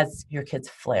as your kids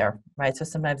flare, right? So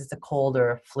sometimes it's a cold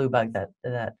or a flu bug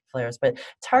that flares, but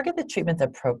target the treatment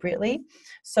appropriately.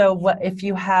 So what if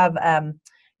you have,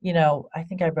 I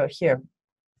think I wrote here.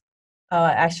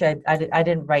 Actually, I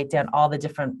didn't write down all the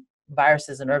different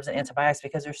viruses and herbs and antibiotics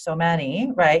because there's so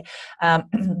many, right?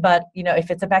 But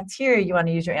if it's a bacteria, you want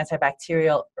to use your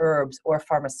antibacterial herbs or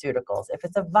pharmaceuticals. If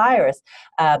it's a virus,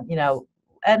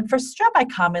 and for strep, I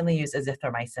commonly use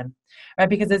azithromycin, right?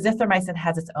 Because azithromycin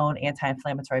has its own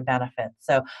anti-inflammatory benefits.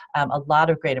 So a lot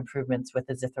of great improvements with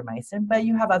azithromycin, but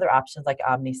you have other options like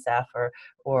Omnicef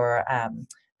or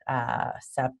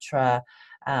Septra.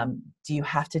 Do you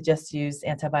have to just use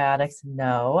antibiotics?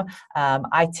 No.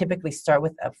 I typically start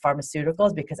with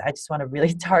pharmaceuticals because I just want to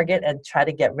really target and try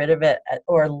to get rid of it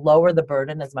or lower the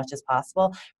burden as much as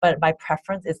possible. But my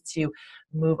preference is to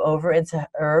move over into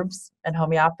herbs and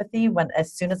homeopathy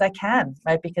as soon as I can,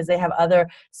 right? Because they have other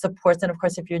supports. And of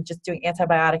course, if you're just doing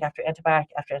antibiotic after antibiotic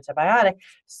after antibiotic,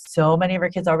 so many of our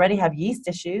kids already have yeast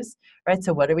issues, right?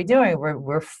 So what are we doing?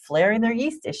 We're flaring their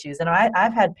yeast issues. And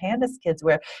I've had Pandas kids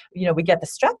where, we get the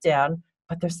strep down,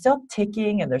 but they're still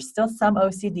ticking and there's still some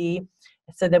OCD.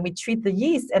 So then we treat the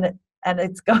yeast and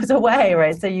it goes away,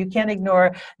 right? So you can't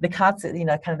ignore the constant,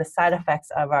 kind of the side effects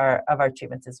of our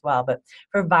treatments as well. But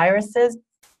for viruses,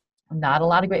 not a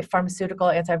lot of great pharmaceutical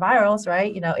antivirals,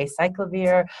 right?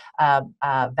 Acyclovir,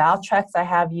 Valtrex I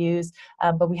have used,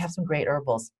 but we have some great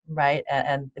herbals, right?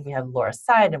 And we have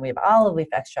lauricide, and we have olive leaf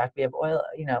extract, we have oil,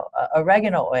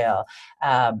 oregano oil,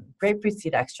 grapefruit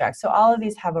seed extract. So all of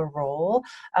these have a role.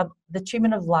 The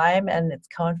treatment of Lyme and its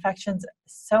co-infections is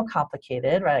so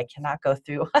complicated, right? I cannot go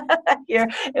through here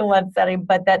in one setting,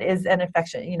 but that is an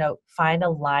infection. Find a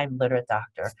Lyme literate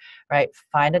doctor, right?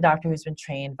 Find a doctor who's been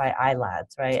trained by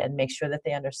ILADs, right? And make sure that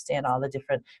they understand all the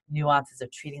different nuances of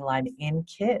treating Lyme in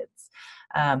kids.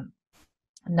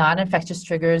 Non-infectious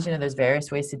triggers, there's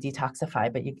various ways to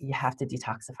detoxify, but you have to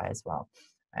detoxify as well,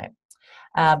 right?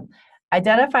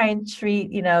 Identify and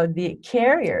treat, the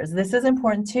carriers. This is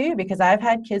important too, because I've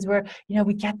had kids where,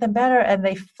 we get them better and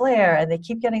they flare and they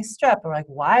keep getting strep. I'm like,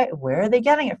 why? Where are they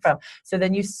getting it from? So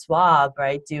then you swab,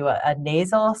 right? Do a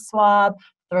nasal swab,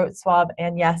 throat swab,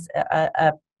 and yes,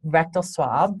 a rectal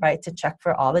swab, right? To check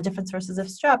for all the different sources of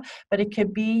strep. But it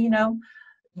could be,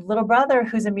 little brother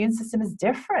whose immune system is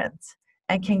different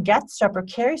and can get strep or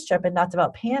carry strep and not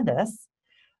develop Pandas,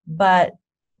 but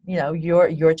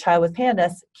your child with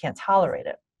Pandas can't tolerate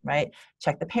it, right?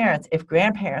 Check the parents. If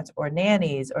grandparents or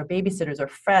nannies or babysitters or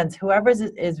friends, whoever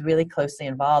is really closely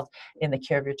involved in the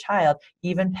care of your child,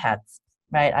 even pets,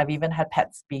 right? I've even had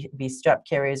pets be strep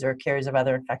carriers or carriers of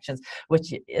other infections,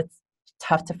 which it's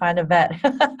tough to find a vet,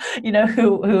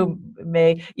 who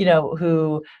may,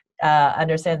 who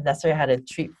understands necessarily how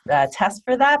to test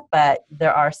for that, but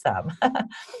there are some.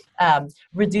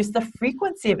 Reduce the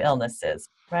frequency of illnesses,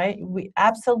 right? We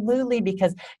absolutely,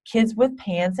 because kids with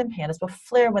PANS and Pandas will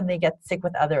flare when they get sick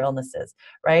with other illnesses,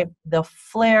 right? They'll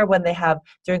flare when they have,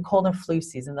 during cold and flu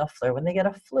season, they'll flare when they get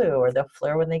a flu, or they'll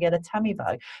flare when they get a tummy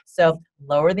bug. So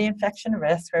lower the infection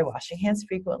risk by washing hands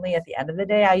frequently. At the end of the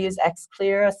day, I use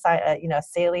X-Clear,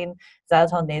 saline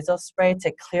xylitol nasal spray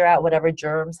to clear out whatever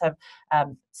germs have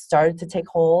started to take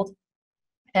hold.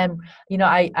 And,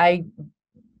 I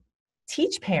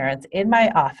teach parents in my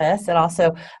office, and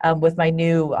also with my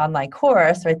new online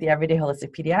course, right, the Everyday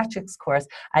Holistic Pediatrics course,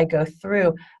 I go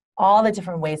through all the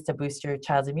different ways to boost your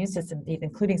child's immune system,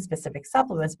 including specific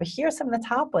supplements. But here are some of the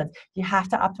top ones. You have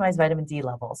to optimize vitamin D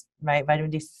levels, right?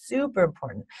 Vitamin D is super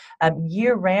important.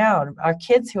 Year round, our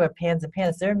kids who have PANS and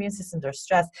Pandas, their immune systems are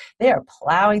stressed. They are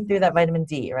plowing through that vitamin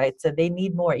D, right? So they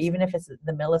need more, even if it's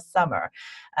the middle of summer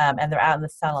and they're out in the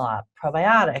sun a lot.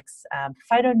 Probiotics,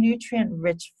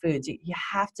 phytonutrient-rich foods. You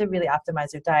have to really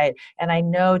optimize your diet. And I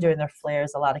know during their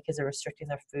flares, a lot of kids are restricting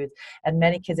their foods. And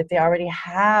many kids, if they already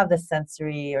have the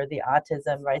sensory or the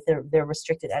autism, right, they're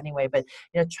restricted anyway. But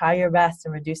try your best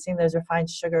in reducing those refined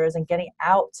sugars and getting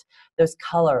out those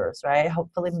colors, right?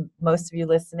 Hopefully most of you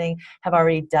listening have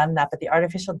already done that. But the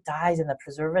artificial dyes and the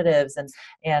preservatives and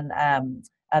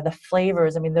the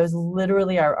flavors, I mean, those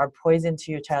literally are poison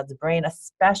to your child's brain,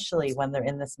 especially when they're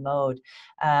in this mode.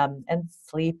 And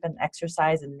sleep and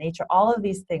exercise and nature, all of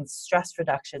these things, stress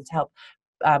reduction to help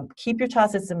keep your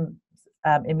child's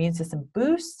immune system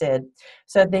boosted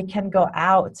so that they can go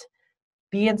out,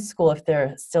 be in school if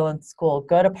they're still in school,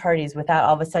 go to parties without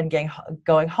all of a sudden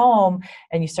going home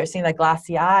and you start seeing that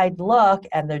glassy-eyed look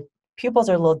and they're pupils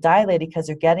are a little dilated because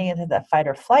they're getting into that fight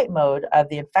or flight mode of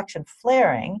the infection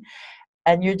flaring.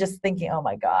 And you're just thinking, oh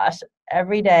my gosh,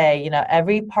 every day,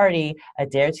 every party, a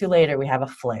day or two later, we have a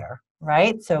flare,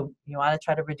 right? So you want to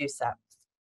try to reduce that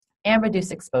and reduce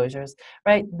exposures,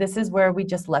 right? This is where we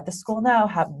just let the school know,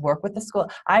 work with the school.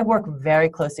 I work very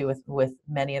closely with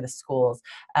many of the schools,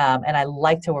 and I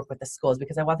like to work with the schools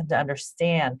because I want them to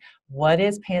understand what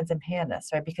is PANS and PANDAS,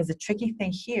 right? Because the tricky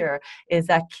thing here is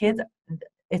that kids,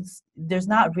 there's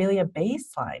not really a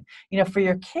baseline. For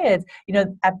your kids,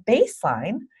 at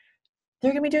baseline,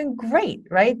 they're going to be doing great,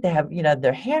 right? They have,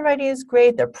 their handwriting is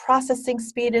great, their processing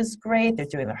speed is great, they're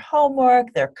doing their homework,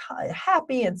 they're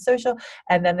happy and social,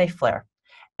 and then they flare.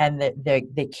 And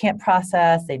they can't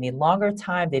process, they need longer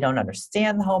time, they don't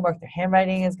understand the homework, their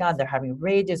handwriting is gone, they're having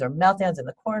rages or meltdowns in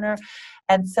the corner.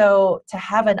 And so to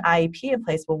have an IEP in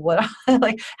place, well,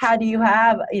 how do you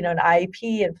have, an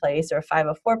IEP in place or a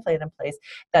 504 plan in place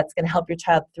that's going to help your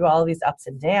child through all these ups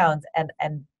and downs and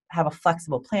have a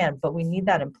flexible plan, but we need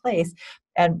that in place.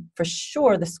 And for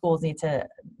sure, the schools need to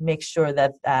make sure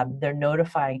that they're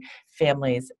notifying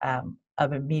families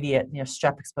of immediate,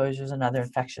 strep exposures and other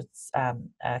infectious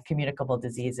communicable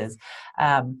diseases.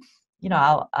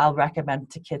 I'll recommend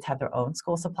to kids have their own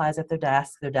school supplies at their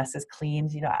desk. Their desk is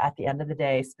cleaned, at the end of the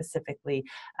day specifically.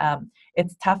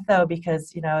 It's tough though,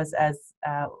 because, as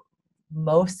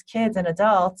most kids and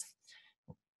adults,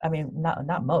 I mean,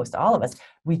 not most, all of us,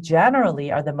 we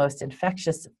generally are the most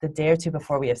infectious the day or two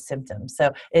before we have symptoms.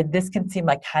 So this can seem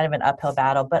like kind of an uphill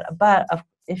battle, but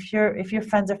if your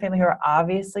friends or family who are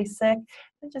obviously sick,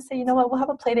 then just say, you know what, we'll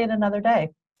have a play date another day,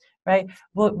 right?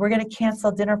 We're going to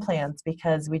cancel dinner plans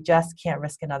because we just can't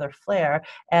risk another flare.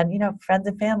 And, friends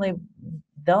and family,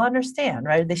 they'll understand,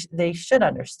 right? They should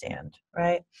understand,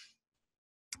 right?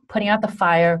 Putting out the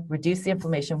fire, reduce the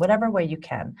inflammation, whatever way you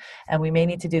can. And we may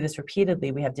need to do this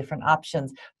repeatedly. We have different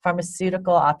options,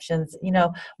 pharmaceutical options.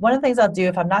 One of the things I'll do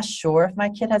if I'm not sure if my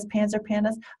kid has PANS or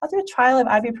PANDAS, I'll do a trial of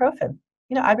ibuprofen.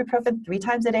 Ibuprofen 3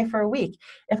 times a day for a week.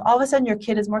 If all of a sudden your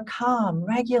kid is more calm,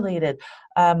 regulated,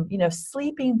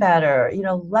 sleeping better,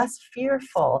 less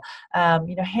fearful,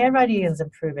 handwriting is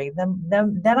improving,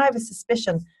 then I have a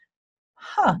suspicion,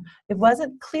 it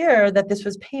wasn't clear that this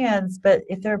was PANS, but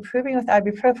if they're improving with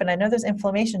ibuprofen, I know there's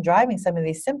inflammation driving some of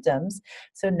these symptoms,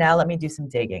 so now let me do some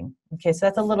digging. Okay, so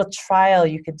that's a little trial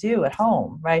you could do at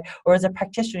home, right? Or as a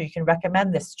practitioner, you can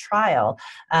recommend this trial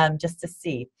just to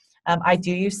see. I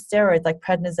do use steroids like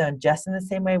prednisone just in the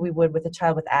same way we would with a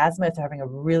child with asthma if they're having a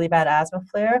really bad asthma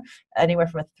flare, anywhere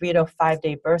from a 3 to 5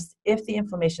 day burst if the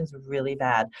inflammation is really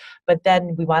bad. But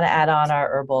then we want to add on our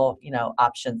herbal,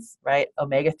 options, right?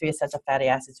 Omega-3 essential fatty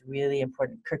acids, really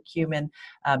important. Curcumin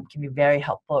can be very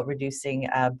helpful at reducing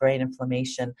brain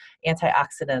inflammation.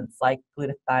 Antioxidants like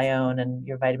glutathione and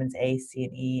your vitamins A, C,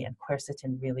 and E, and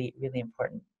quercetin, really, really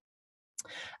important.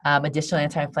 Additional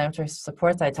anti-inflammatory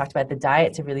supports. I talked about the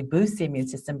diet to really boost the immune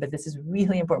system, but this is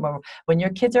really important. When your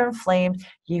kids are inflamed,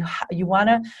 you want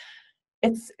to,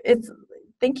 it's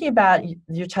thinking about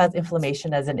your child's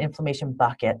inflammation as an inflammation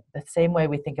bucket, the same way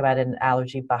we think about an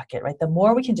allergy bucket, right? The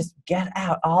more we can just get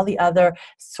out all the other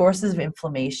sources of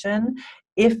inflammation,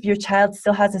 if your child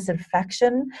still has this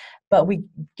infection, but we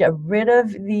get rid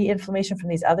of the inflammation from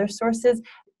these other sources,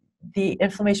 the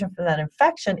inflammation from that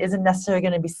infection isn't necessarily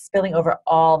going to be spilling over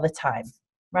all the time,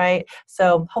 right?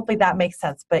 So hopefully that makes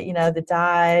sense. But, the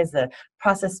dyes, the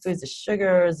processed foods, the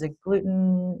sugars, the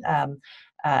gluten,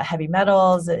 heavy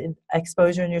metals,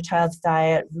 exposure in your child's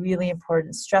diet, really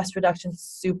important. Stress reduction,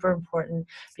 super important,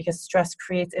 because stress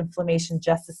creates inflammation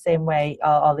just the same way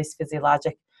all these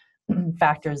physiologic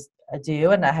factors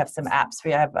do. And I have some apps for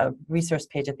you. I have a resource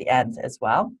page at the end as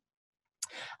well.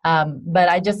 But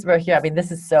I just wrote here,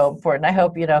 this is so important. I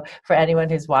hope, for anyone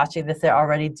who's watching this, they're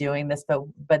already doing this,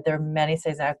 but there are many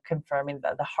studies now confirming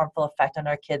the harmful effect on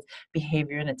our kids'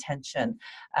 behavior and attention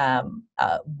from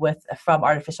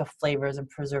artificial flavors and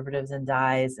preservatives and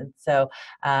dyes. And so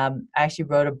I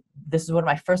actually this is one of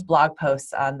my first blog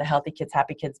posts on the Healthy Kids,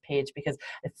 Happy Kids page, because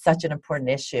it's such an important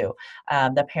issue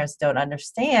that parents don't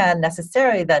understand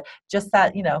necessarily that just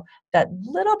that, that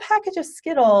little package of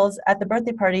Skittles at the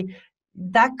birthday party,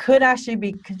 that could actually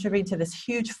be contributing to this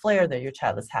huge flare that your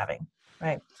child is having,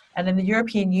 right? And in the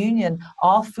European Union,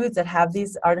 all foods that have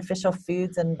these artificial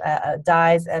foods and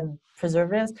dyes and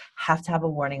preservatives have to have a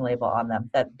warning label on them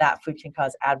that food can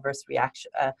cause adverse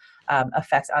reaction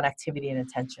effects on activity and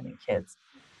attention in kids.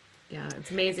 Yeah,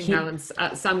 it's amazing how in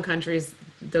some countries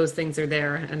those things are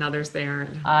there and others they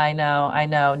aren't. I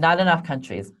know. Not enough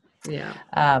countries. Yeah.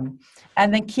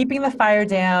 And then keeping the fire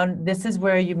down. This is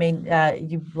where you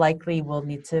likely will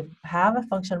need to have a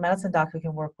functional medicine doc who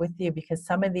can work with you, because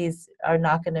some of these are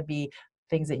not going to be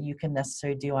things that you can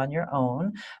necessarily do on your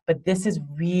own. But this is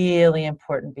really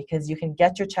important because you can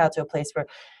get your child to a place where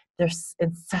they're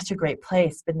in such a great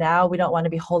place, but now we don't want to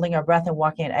be holding our breath and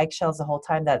walking on eggshells the whole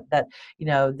time that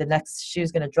the next shoe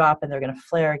is going to drop and they're going to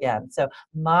flare again. So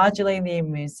modulating the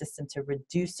immune system to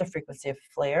reduce the frequency of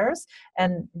flares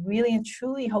and really and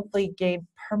truly hopefully gain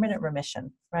permanent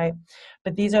remission, right?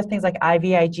 But these are things like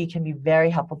IVIG can be very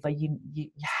helpful, but you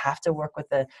have to work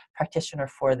with a practitioner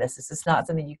for this. This is not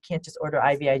something you can't just order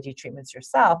IVIG treatments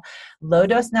yourself. Low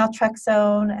dose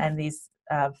naltrexone and these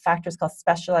factors called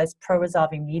specialized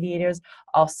pro-resolving mediators.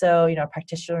 Also, a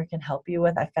practitioner can help you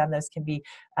with. I found those can be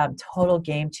total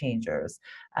game changers.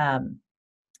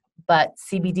 But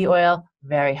CBD oil,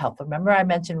 very helpful. Remember I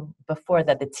mentioned before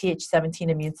that the Th17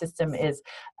 immune system is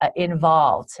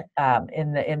involved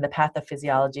in the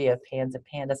pathophysiology of PANS and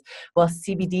Pandas. Well,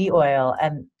 CBD oil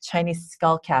and Chinese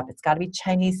skullcap, it's got to be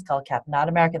Chinese skullcap, not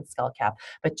American skullcap,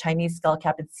 but Chinese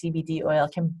skullcap and CBD oil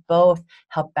can both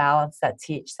help balance that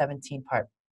Th17 part.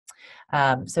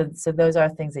 So those are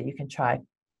things that you can try.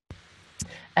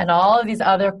 And all of these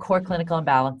other core clinical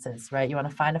imbalances, right? You want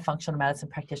to find a functional medicine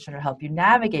practitioner to help you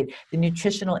navigate the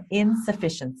nutritional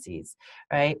insufficiencies,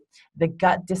 right? The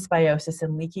gut dysbiosis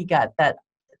and leaky gut that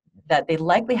they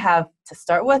likely have to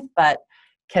start with, but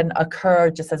can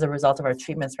occur just as a result of our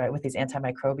treatments, right, with these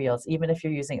antimicrobials. Even if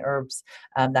you're using herbs,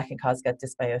 that can cause gut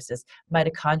dysbiosis,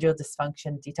 mitochondrial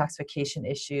dysfunction, detoxification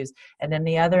issues, and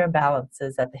any other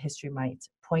imbalances that the history might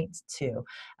point to.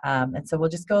 And so we'll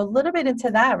just go a little bit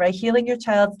into that, right? Healing your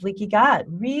child's leaky gut,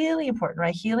 really important,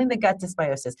 right? Healing the gut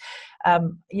dysbiosis.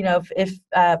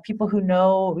 If people who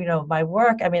know, my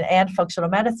work, and functional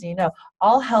medicine,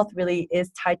 all health really is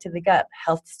tied to the gut.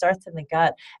 Health starts in the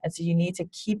gut. And so you need to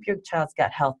keep your child's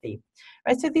gut healthy,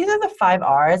 right? So these are the 5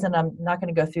 R's, and I'm not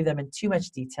going to go through them in too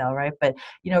much detail, right? But,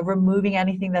 removing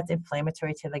anything that's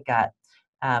inflammatory to the gut,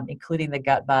 including the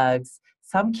gut bugs.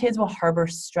 Some kids will harbor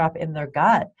strep in their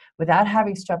gut without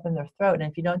having strep in their throat. And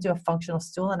if you don't do a functional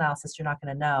stool analysis, you're not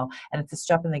going to know. And it's the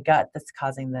strep in the gut that's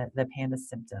causing the Pandas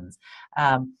symptoms.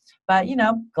 But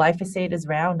glyphosate is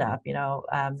Roundup.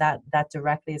 That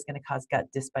directly is going to cause gut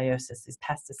dysbiosis, these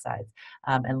pesticides,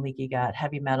 and leaky gut,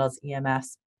 heavy metals,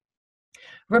 EMFs.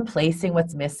 Replacing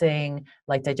what's missing,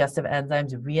 like digestive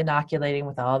enzymes, re-inoculating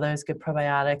with all those good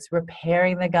probiotics,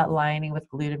 repairing the gut lining with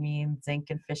glutamine, zinc,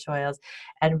 and fish oils,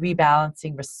 and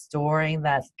rebalancing, restoring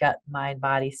that gut, mind,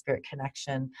 body, spirit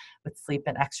connection with sleep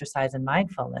and exercise and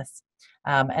mindfulness.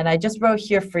 And I just wrote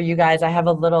here for you guys, I have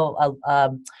a little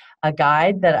a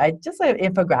guide that I just an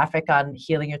infographic on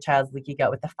healing your child's leaky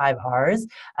gut with the 5 R's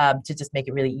to just make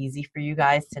it really easy for you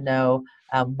guys to know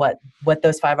what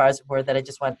those 5 R's were that I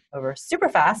just went over super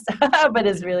fast, but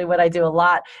is really what I do a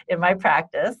lot in my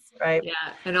practice, right? Yeah,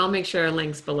 and I'll make sure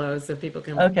links below so people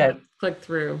can click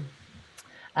through.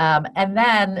 And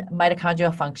then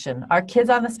mitochondrial function. Our kids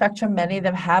on the spectrum, many of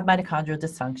them have mitochondrial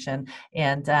dysfunction.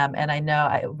 And I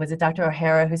know, was it Dr.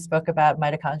 O'Hara who spoke about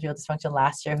mitochondrial dysfunction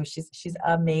last year? She's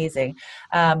amazing.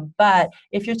 But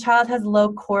if your child has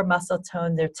low core muscle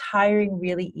tone, they're tiring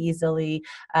really easily.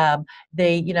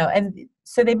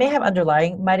 So they may have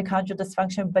underlying mitochondrial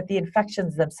dysfunction, but the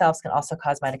infections themselves can also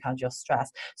cause mitochondrial stress.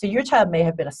 So your child may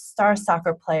have been a star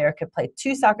soccer player, could play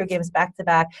 2 soccer games back to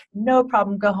back, no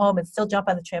problem, go home and still jump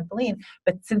on the trampoline.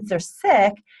 But since they're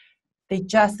sick,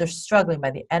 they're struggling.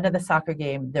 By the end of the soccer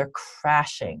game, they're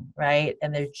crashing, right?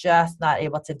 And they're just not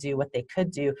able to do what they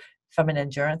could do from an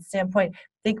endurance standpoint.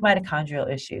 Think mitochondrial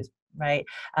issues, right?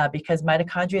 Because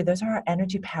mitochondria, those are our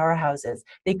energy powerhouses.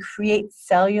 They create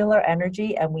cellular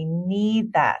energy, and we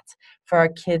need that for our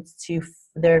kids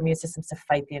their immune systems to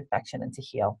fight the infection and to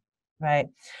heal, right?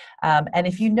 And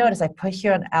if you notice, I put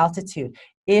here on altitude,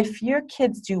 if your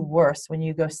kids do worse when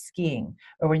you go skiing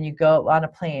or when you go on a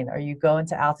plane or you go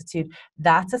into altitude,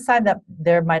 that's a sign that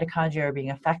their mitochondria are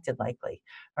being affected likely,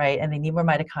 right? And they need more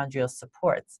mitochondrial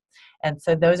supports. And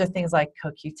so those are things like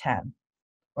CoQ10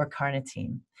 or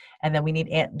carnitine. And then we need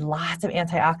lots of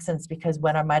antioxidants, because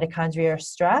when our mitochondria are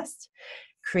stressed,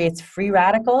 creates free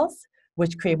radicals,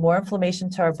 which create more inflammation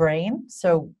to our brain.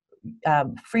 So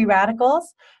free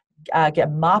radicals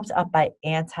get mopped up by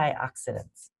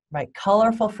antioxidants, right?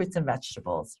 Colorful fruits and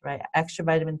vegetables, right? Extra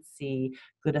vitamin C,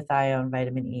 glutathione,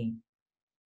 vitamin E.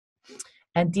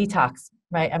 And detox,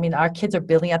 right? Our kids are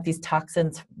building up these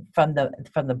toxins from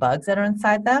the bugs that are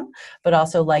inside them, but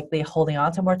also likely holding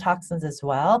on to more toxins as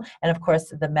well. And of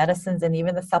course, the medicines and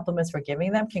even the supplements we're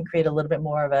giving them can create a little bit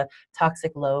more of a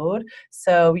toxic load.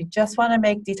 So we just want to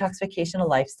make detoxification a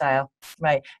lifestyle,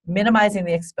 right? Minimizing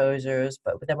the exposures,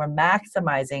 but then we're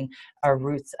maximizing our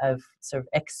routes of sort of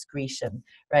excretion,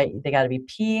 right? They got to be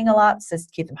peeing a lot to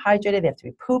keep them hydrated. They have to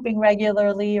be pooping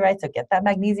regularly, right? So get that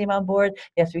magnesium on board.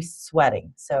 They have to be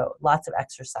sweating. So lots of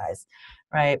exercise,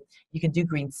 right? You can do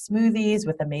green smoothies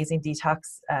with amazing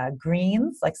detox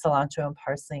greens like cilantro and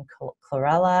parsley and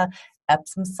chlorella.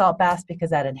 Epsom salt baths because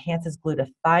that enhances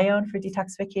glutathione for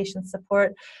detoxification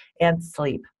support. And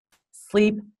sleep.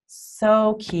 Sleep,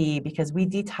 so key because we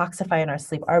detoxify in our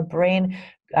sleep. Our brain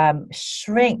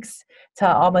shrinks to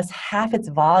almost half its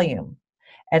volume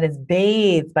and is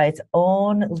bathed by its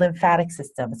own lymphatic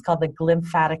system. It's called the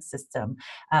glymphatic system,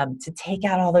 to take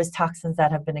out all those toxins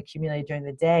that have been accumulated during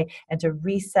the day and to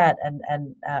reset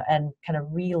and kind of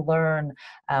relearn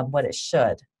what it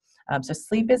should. So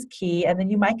sleep is key, and then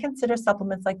you might consider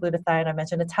supplements like glutathione. I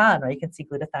mentioned a ton, right? You can see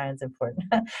glutathione is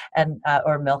important, and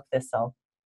or milk thistle,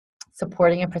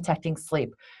 supporting and protecting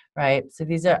sleep, right? So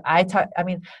these are, I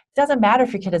mean, it doesn't matter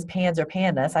if your kid has PANS or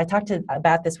PANDAS. I talk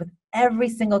about this with every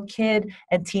single kid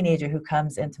and teenager who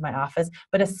comes into my office,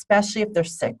 but especially if they're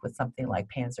sick with something like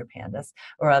PANS or PANDAS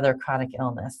or other chronic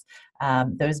illness.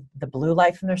 There's the blue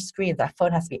light from their screens. That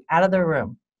phone has to be out of their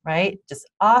room, right? Just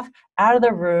off, out of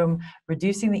the room,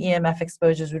 reducing the EMF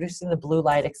exposures, reducing the blue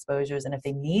light exposures. And if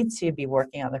they need to be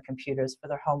working on their computers for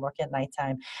their homework at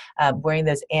nighttime, wearing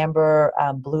those amber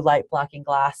blue light blocking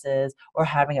glasses or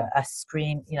having a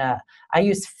screen, I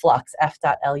use Flux,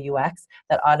 F.LUX,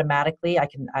 that automatically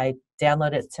I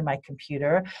download it to my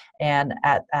computer, and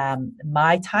at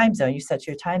my time zone, you set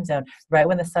your time zone, right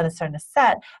when the sun is starting to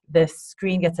set, the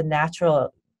screen gets a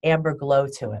natural amber glow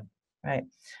to it, right?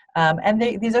 And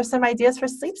these are some ideas for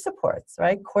sleep supports,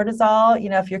 right? Cortisol,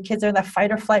 if your kids are in the fight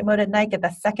or flight mode at night, get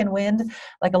that second wind,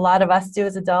 like a lot of us do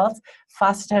as adults.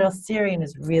 Phosphatidylserine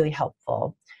is really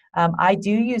helpful. I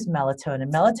do use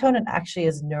melatonin. Melatonin actually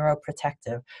is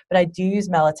neuroprotective, but I do use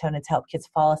melatonin to help kids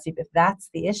fall asleep if that's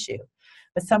the issue.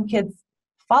 But some kids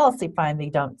fall asleep fine, they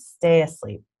don't stay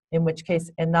asleep, in which case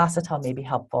inositol may be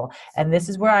helpful. And this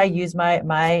is where I use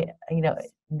my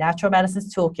natural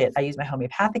medicines toolkit. I use my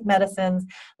homeopathic medicines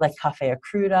like Coffea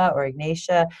cruda or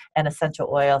Ignatia and essential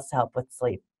oils to help with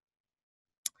sleep.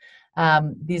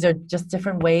 These are just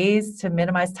different ways to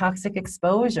minimize toxic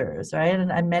exposures, right?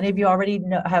 And many of you already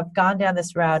have gone down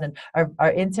this route and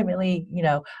are intimately,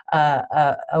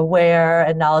 aware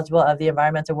and knowledgeable of the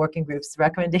environmental working group's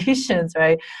recommendations,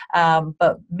 right?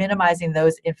 But minimizing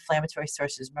those inflammatory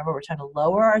sources. Remember, we're trying to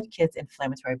lower our kids'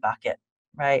 inflammatory bucket,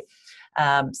 right?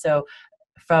 So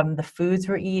from the foods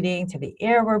we're eating, to the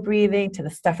air we're breathing, to the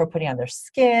stuff we're putting on their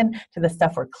skin, to the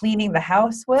stuff we're cleaning the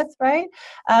house with, right?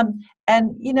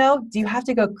 And do you have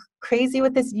to go crazy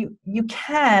with this? You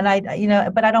can,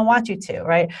 but I don't want you to,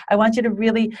 right? I want you to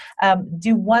really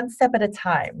do one step at a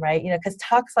time, right? Because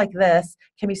talks like this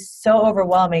can be so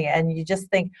overwhelming, and you just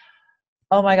think,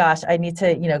 oh my gosh, I need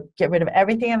to, get rid of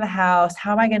everything in the house.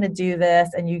 How am I going to do this?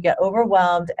 And you get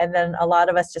overwhelmed. And then a lot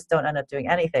of us just don't end up doing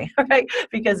anything, right?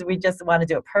 Because we just want to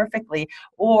do it perfectly,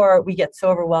 or we get so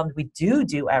overwhelmed, we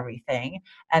do everything.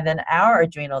 And then our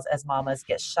adrenals as mamas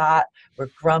get shot. We're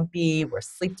grumpy, we're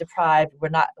sleep deprived.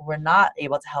 We're not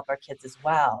able to help our kids as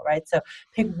well, right? So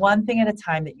pick one thing at a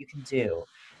time that you can do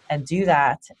and do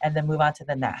that, and then move on to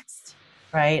the next.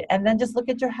 Right. And then just look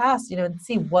at your house, and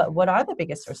see what are the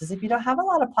biggest sources. If you don't have a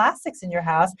lot of plastics in your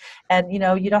house and, you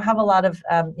don't have a lot of,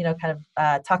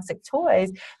 toxic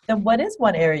toys, then what is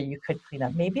one area you could clean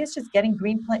up? Maybe it's just getting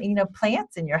green,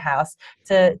 plants in your house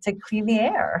to clean the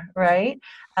air. Right.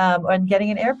 And getting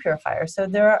an air purifier. So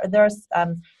there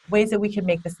are ways that we can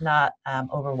make this not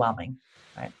overwhelming.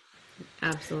 Right.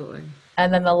 Absolutely.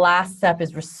 And then the last step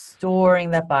is restoring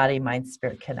that body, mind,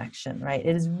 spirit connection, right?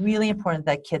 It is really important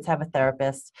that kids have a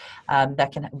therapist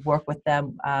that can work with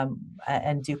them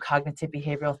and do cognitive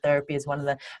behavioral therapy is one of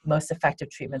the most effective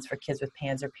treatments for kids with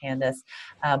PANS or PANDAS.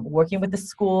 Working with the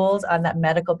schools on that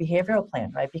medical behavioral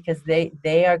plan, right? Because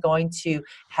they are going to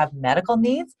have medical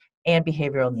needs and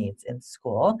behavioral needs in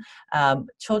school.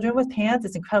 Children with PANS,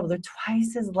 it's incredible. They're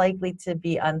twice as likely to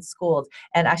be unschooled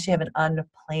and actually have an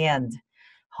unplanned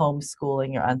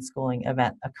homeschooling or unschooling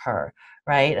event occur,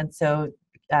 right? And so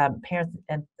parents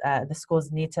and the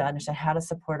schools need to understand how to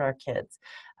support our kids.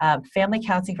 Family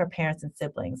counseling for parents and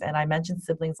siblings. And I mentioned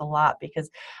siblings a lot because,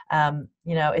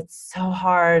 it's so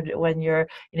hard when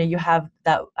you have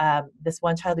that, this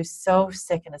one child who's so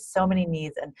sick and has so many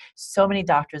needs and so many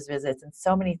doctor's visits and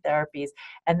so many therapies.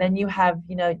 And then you have,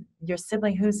 your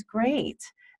sibling who's great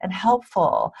and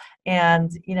helpful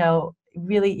and,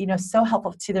 really, so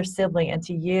helpful to their sibling and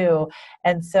to you.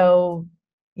 And so,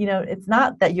 it's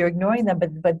not that you're ignoring them,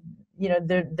 but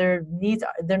their needs,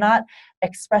 they're not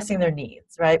expressing their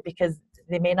needs, right? Because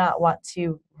they may not want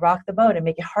to rock the boat and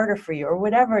make it harder for you or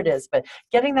whatever it is, but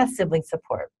getting that sibling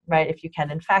support, right? If you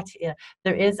can. In fact,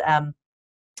 there is,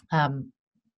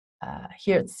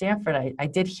 here at Stanford, I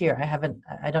did hear,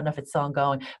 I don't know if it's still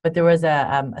ongoing, but there was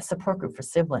a support group for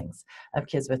siblings of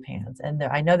kids with PANS. And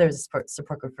I know there's a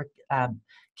support group for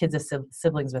kids of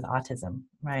siblings with autism,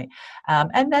 right?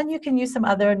 And then you can use some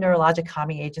other neurologic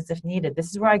calming agents if needed.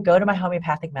 This is where I go to my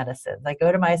homeopathic medicines. I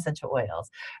go to my essential oils,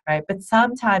 right? But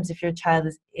sometimes if your child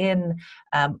is in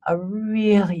a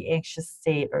really anxious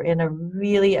state or in a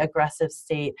really aggressive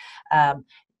state,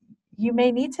 you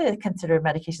may need to consider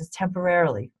medications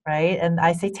temporarily, right? And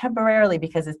I say temporarily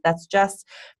because that's just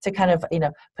to kind of,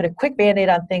 put a quick Band-Aid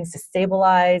on things to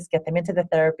stabilize, get them into the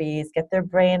therapies, get their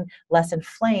brain less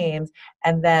inflamed,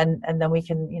 and then we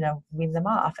can, wean them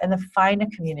off. And then find a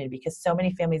community, because so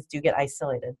many families do get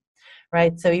isolated,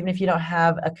 right? So even if you don't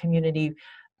have a community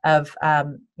of,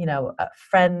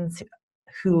 friends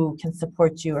who can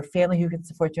support you or family who can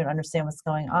support you and understand what's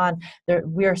going on.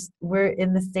 We're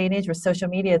in this day and age where social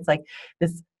media, it's like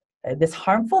this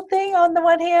harmful thing on the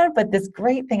one hand, but this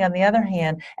great thing on the other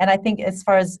hand. And I think as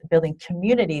far as building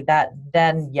community,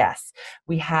 then yes,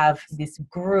 we have these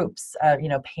groups,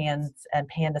 PANS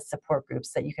and Pandas support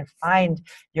groups that you can find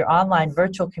your online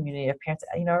virtual community of parents,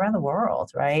 around the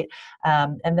world, right?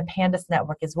 And the Pandas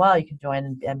network as well, you can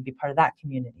join and be part of that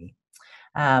community.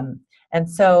 And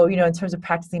so, in terms of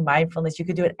practicing mindfulness, you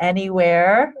could do it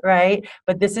anywhere, right?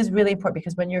 But this is really important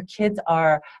because when your kids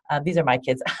are, these are my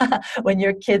kids, when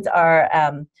your kids are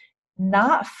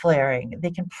not flaring,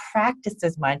 they can practice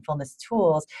those mindfulness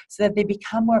tools so that they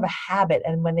become more of a habit.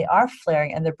 And when they are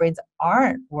flaring and their brains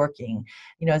aren't working,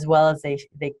 as well as they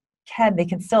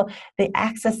can still, they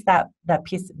access that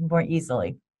piece more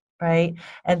easily, right?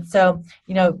 And so,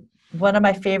 one of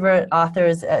my favorite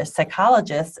authors,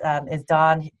 psychologist, is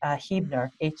Dawn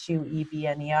Huebner,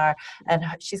 Huebner, and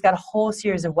she's got a whole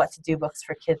series of what to do books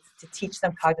for kids to teach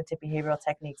them cognitive behavioral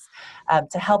techniques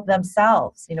to help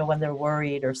themselves, when they're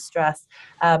worried or stressed.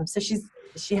 So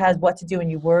she has What to Do When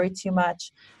You Worry Too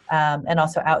Much, and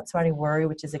also Outsmarting Worry,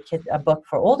 which is a book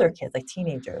for older kids, like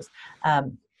teenagers.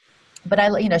 But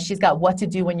she's got What to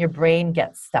Do When Your Brain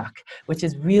Gets Stuck, which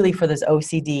is really for those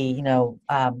OCD,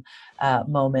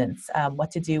 moments. What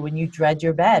to do when you dread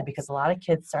your bed, because a lot of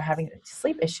kids start having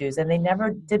sleep issues and they never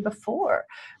did before,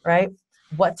 right?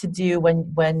 What to do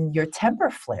when your temper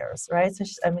flares, right? So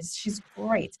she's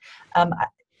great.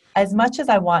 As much as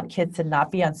I want kids to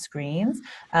not be on screens,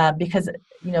 because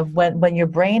when your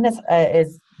brain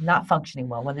is not functioning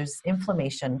well, when there's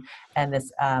inflammation and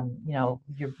this,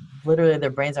 you're literally,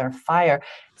 their brains are on fire.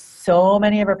 So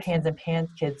many of our PANS and PANS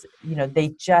kids,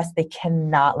 they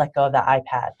cannot let go of the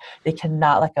iPad. They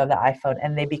cannot let go of the iPhone,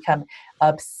 and they become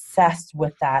obsessed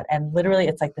with that. And literally,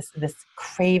 it's like this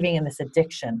craving and this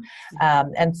addiction.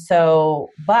 And so,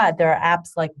 but there are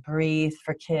apps like Breathe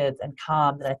for Kids and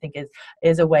Calm that I think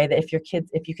is a way that if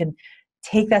you can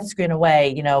take that screen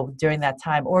away, during that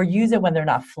time, or use it when they're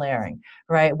not flaring,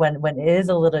 right? When it is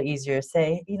a little easier,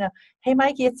 say, hey,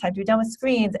 Mikey, it's time to be done with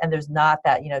screens, and there's not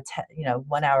that,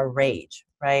 1 hour rage,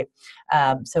 right?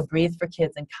 So Breathe for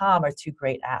Kids and Calm are two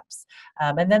great apps.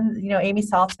 And then, Amy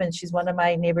Saltzman, she's one of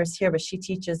my neighbors here, but she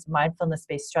teaches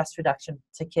mindfulness-based stress reduction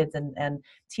to kids and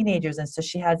teenagers. And so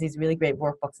she has these really great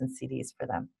workbooks and CDs for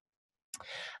them.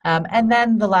 And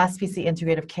then the last piece, the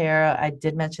integrative care, I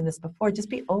did mention this before, just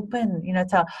be open,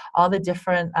 to all the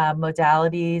different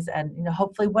modalities. And,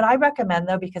 hopefully what I recommend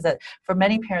though, because for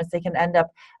many parents, they can end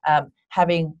up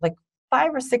having like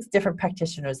 5 or 6 different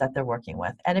practitioners that they're working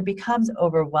with. And it becomes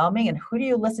overwhelming. And who do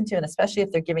you listen to? And especially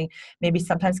if they're giving maybe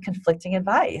sometimes conflicting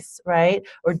advice, right?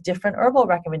 Or different herbal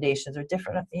recommendations or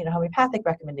different, homeopathic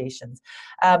recommendations.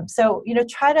 So,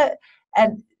 try to,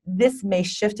 and this may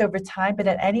shift over time, but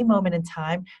at any moment in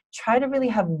time, try to really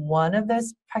have one of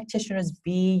those practitioners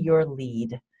be your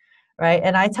lead, right?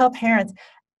 And I tell parents,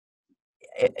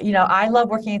 I love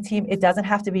working in a team. It doesn't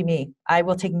have to be me. I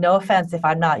will take no offense if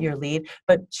I'm not your lead,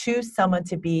 but choose someone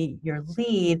to be your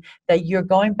lead that you're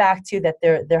going back to, that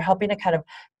they're helping to kind of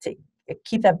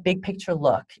keep that big picture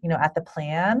look, at the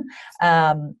plan,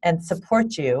 and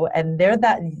support you. And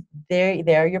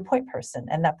they're your point person,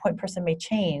 and that point person may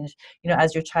change,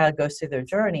 as your child goes through their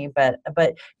journey. But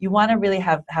you want to really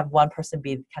have one person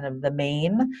be kind of the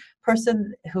main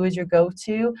person who is your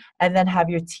go-to, and then have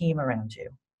your team around you.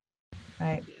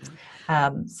 Right.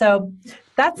 So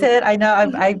that's it. I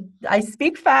know I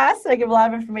speak fast. I give a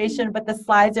lot of information, but the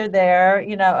slides are there.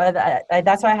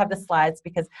 That's why I have the slides,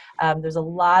 because there's a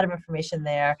lot of information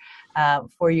there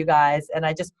for you guys. And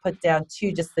I just put down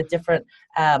too, just the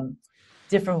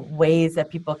different ways that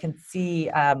people can see,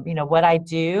 what I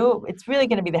do. It's really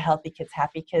going to be the Healthy Kids,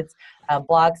 Happy Kids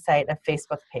blog site and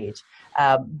Facebook page,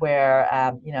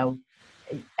 where,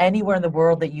 anywhere in the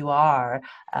world that you are,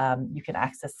 you can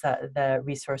access the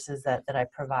resources that I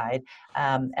provide.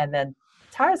 And then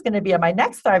Tara's going to be at my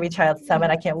next Thriving Child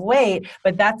Summit. I can't wait,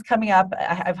 but that's coming up.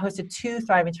 I've hosted 2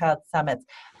 Thriving Child Summits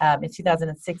in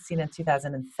 2016 and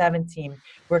 2017.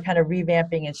 We're kind of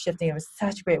revamping and shifting. It was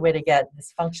such a great way to get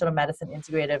this functional medicine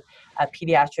integrative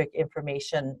pediatric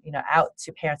information, out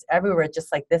to parents everywhere,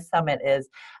 just like this summit is.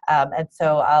 And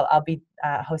so I'll be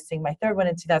hosting my 3rd one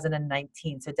in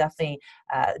 2019. So definitely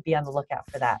be on the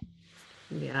lookout for that.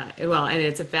 Yeah, well, and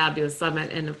it's a fabulous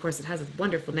summit, and of course, it has a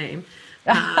wonderful name.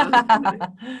 I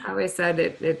always said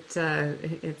it's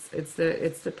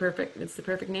the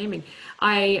perfect naming.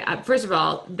 First of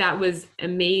all, that was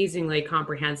amazingly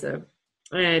comprehensive,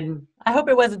 and I hope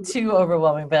it wasn't too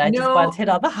overwhelming, but I just wanted to hit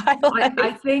all the highlights.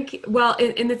 I think, well,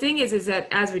 and the thing is that,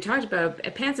 as we talked about,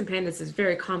 Pants and Pandas is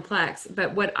very complex,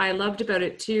 but what I loved about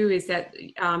it too is that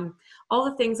all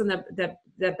the things on the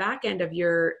back end of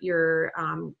your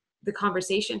the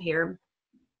conversation here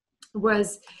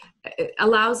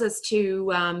allows us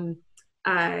to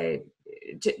that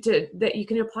you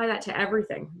can apply that to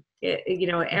everything. Everything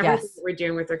that we're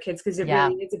doing with our kids, because it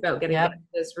really is about getting at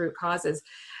those root causes.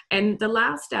 And the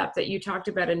last step that you talked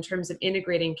about in terms of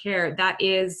integrating care, that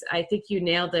is, I think you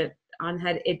nailed it on the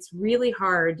head. It's really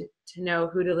hard to know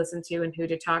who to listen to and who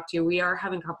to talk to. We are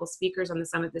having a couple speakers on the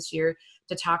summit this year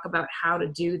to talk about how to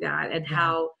do that, and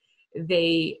how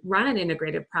they run an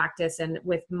integrative practice and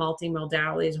with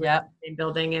multi-modalities in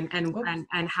building,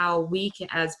 and how we can,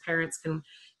 as parents,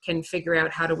 can figure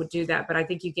out how to do that. But I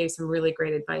think you gave some really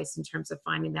great advice in terms of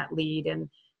finding that lead and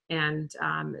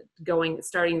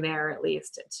starting there at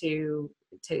least to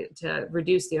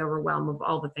reduce the overwhelm of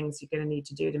all the things you're going to need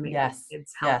to do to make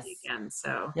kids healthy again.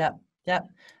 So Yep.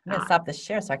 I'm going to stop the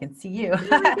share so I can see you.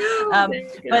 There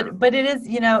you go. But it is,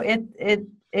 it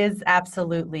is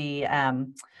absolutely,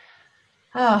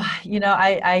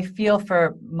 I feel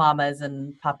for mamas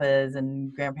and papas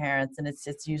and grandparents, and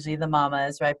it's usually the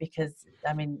mamas, right? Because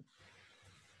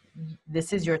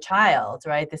this is your child,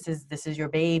 right? This is your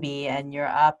baby, and you're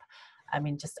up,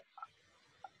 just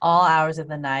all hours of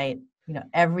the night,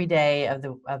 every day of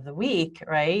the week,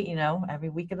 right? Every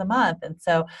week of the month. And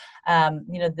so,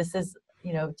 this is,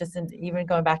 even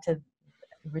going back to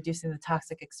reducing the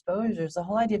toxic exposures, the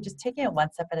whole idea of just taking it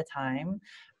one step at a time,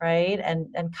 right? And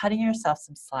cutting yourself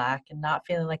some slack and not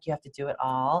feeling like you have to do it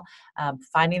all,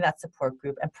 finding that support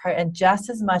group, and just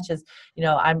as much as,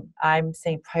 I'm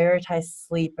saying prioritize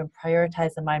sleep and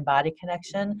prioritize the mind-body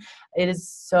connection. It is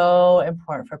so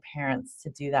important for parents to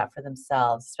do that for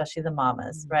themselves, especially the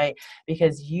mamas, right?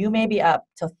 Because you may be up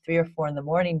till 3 or 4 in the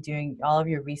morning doing all of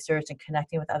your research and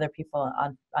connecting with other people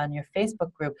on your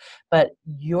Facebook group, but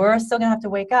you're still gonna have to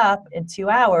wake up in 2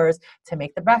 hours to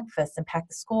make the breakfast and pack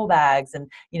the school bags and,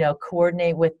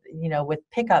 coordinate with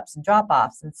pickups and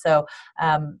drop-offs. And so,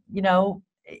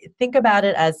 think about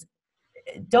it as,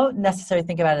 don't necessarily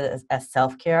think about it as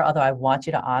self-care, although I want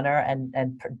you to honor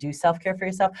and do self-care for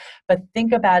yourself, but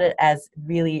think about it as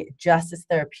really just as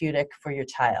therapeutic for your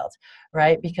child,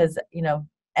 right? Because,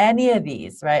 any of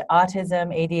these, right?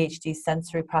 Autism, ADHD,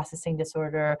 sensory processing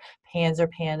disorder, PANS or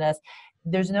Pandas,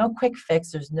 there's no quick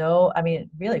fix. There's no,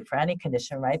 really for any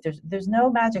condition, right? There's no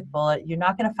magic bullet. You're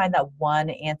not going to find that one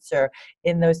answer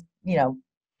in those,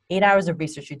 8 hours of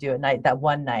research you do at night, that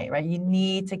one night, right? You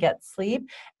need to get sleep,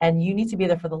 and you need to be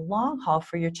there for the long haul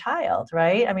for your child,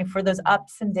 right? For those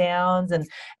ups and downs and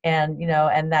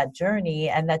that journey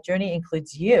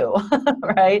includes you,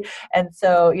 right? And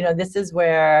so, this is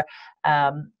where,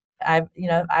 I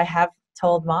have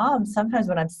told moms sometimes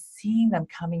when I'm seeing them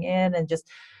coming in and just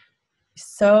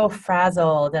so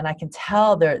frazzled, and I can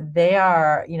tell they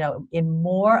are, in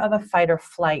more of a fight or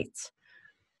flight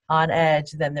on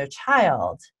edge than their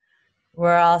child,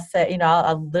 where I'll say,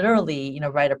 I'll literally,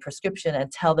 write a prescription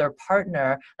and tell their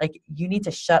partner, like, you need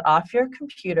to shut off your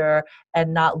computer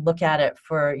and not look at it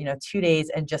for, 2 days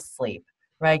and just sleep,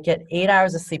 right? Get 8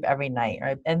 hours of sleep every night,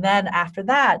 right? And then after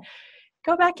that,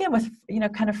 go back in with,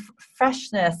 kind of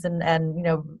freshness and,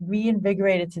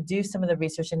 reinvigorated to do some of the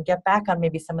research and get back on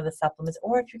maybe some of the supplements.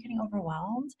 Or if you're getting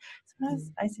overwhelmed,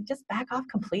 sometimes I say just back off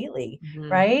completely,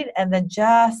 right? And then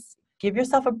just give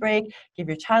yourself a break, give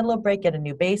your child a little break, get a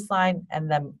new baseline, and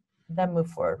then move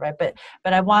forward, right? But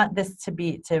I want this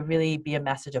to really be a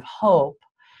message of hope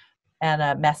and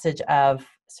a message of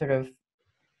sort of,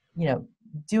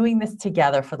 doing this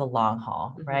together for the long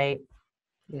haul, right?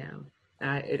 Yeah.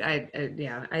 I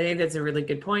think that's a really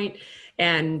good point.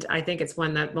 And I think it's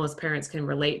one that most parents can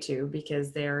relate to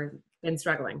because they're been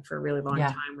struggling for a really long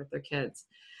time with their kids.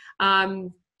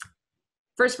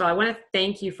 First of all, I want to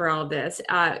thank you for all this.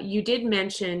 You did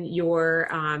mention your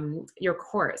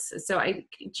course. So do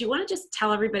you want to just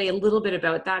tell everybody a little bit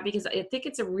about that? Because I think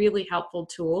it's a really helpful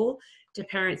tool to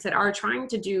parents that are trying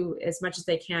to do as much as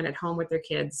they can at home with their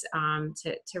kids,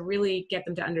 to really get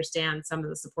them to understand some of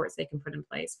the supports they can put in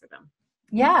place for them.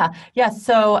 Yeah.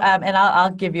 So, and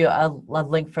I'll give you a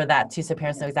link for that too, so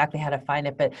parents know exactly how to find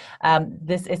it. But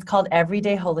this is called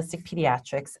Everyday Holistic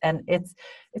Pediatrics, and it's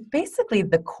basically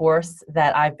the course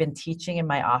that I've been teaching in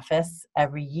my office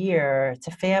every year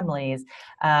to families.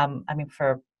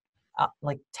 For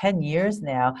like 10 years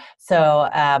now. So,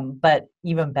 but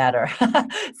even better.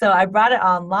 So I brought it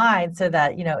online so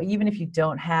that, even if you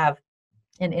don't have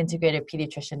an integrated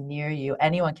pediatrician near you,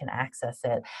 anyone can access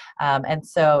it. And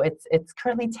so it's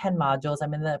currently 10 modules.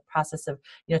 I'm in the process of,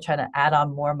 trying to add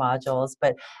on more modules,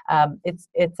 but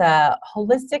it's a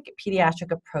holistic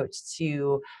pediatric approach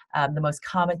to the most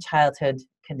common childhood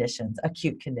conditions,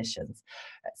 acute conditions.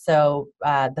 So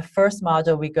the first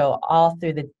module, we go all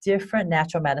through the different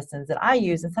natural medicines that I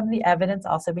use and some of the evidence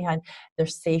also behind their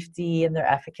safety and their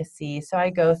efficacy. So I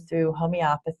go through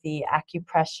homeopathy,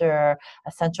 acupressure,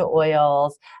 essential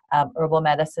oils, herbal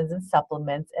medicines and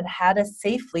supplements, and how to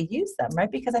safely use them,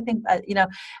 right? Because I think,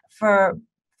 for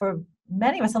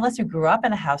many of us, unless we grew up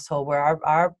in a household where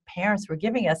our parents were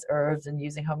giving us herbs and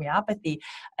using homeopathy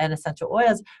and essential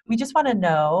oils, we just want to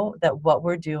know that what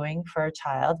we're doing for a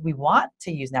child, we want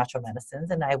to use natural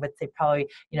medicines. And I would say probably,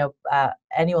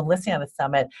 anyone listening on the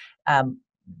summit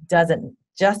doesn't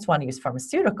just want to use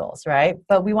pharmaceuticals, right?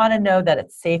 But we want to know that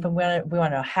it's safe, and we want to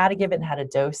know how to give it and how to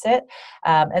dose it.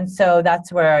 And so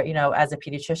that's where, as a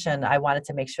pediatrician, I wanted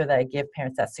to make sure that I give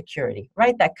parents that security,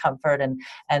 right? That comfort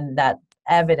and that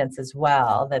evidence as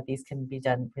well that these can be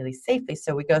done really safely.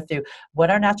 So we go through what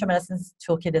our natural medicines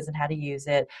toolkit is and how to use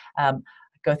it.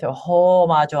 Go through a whole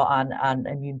module on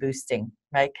immune boosting,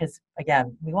 right? Because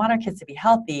again, we want our kids to be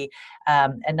healthy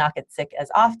and not get sick as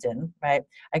often, right?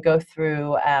 I go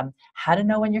through how to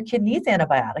know when your kid needs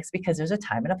antibiotics, because there's a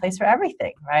time and a place for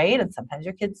everything, right? And sometimes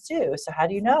your kids do. So how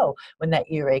do you know when that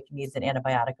earache needs an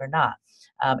antibiotic or not?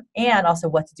 And also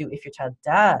what to do if your child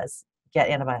does get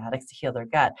antibiotics to heal their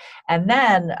gut. And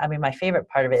then, my favorite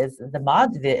part of it is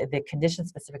the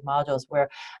condition-specific modules where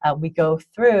we go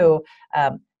through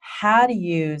how to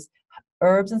use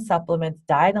herbs and supplements,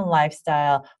 diet and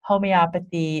lifestyle,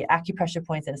 homeopathy, acupressure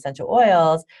points, and essential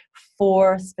oils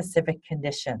for specific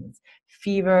conditions: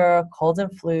 fever, colds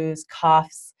and flus,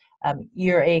 coughs,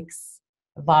 earaches,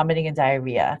 vomiting, and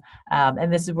diarrhea.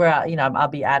 And this is where I'll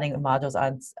be adding modules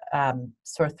on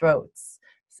sore throats,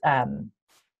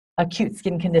 acute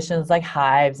skin conditions like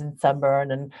hives and sunburn,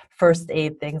 and first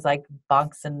aid things like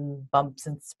bonks and bumps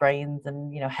and sprains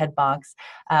and head bonks.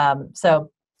 So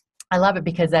I love it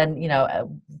because then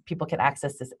people can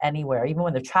access this anywhere, even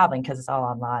when they're traveling, because it's all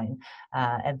online.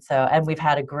 And we've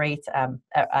had a great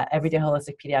Everyday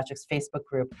Holistic Pediatrics Facebook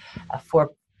group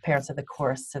for parents of the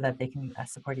course so that they can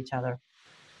support each other.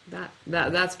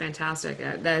 That's fantastic.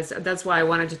 That's why I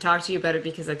wanted to talk to you about it,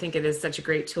 because I think it is such a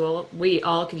great tool. We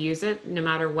all could use it no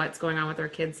matter what's going on with our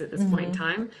kids at this point in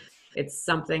time. It's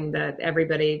something that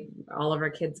all of our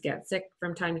kids get sick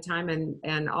from time to time,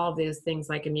 and all these things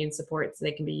like immune supports,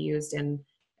 they can be used, and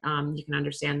you can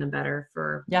understand them better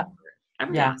for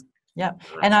everyone. Yeah.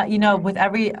 And with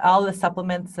all the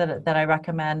supplements that I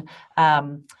recommend,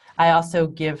 I also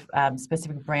give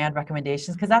specific brand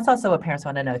recommendations, because that's also what parents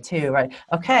want to know too, right?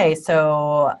 Okay,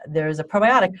 so there's a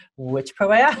probiotic. Which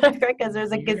probiotic? Right? Because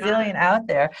there's a gazillion out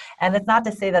there. And it's not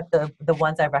to say that the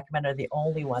ones I recommend are the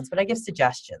only ones, but I give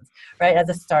suggestions, right, as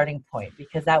a starting point,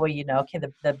 because that way okay,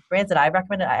 the brands that I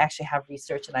recommended, I actually have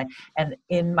research and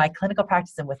in my clinical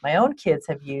practice and with my own kids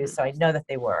have used, so I know that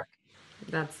they work.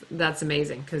 That's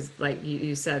amazing, because like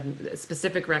you said,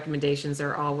 specific recommendations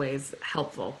are always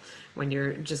helpful when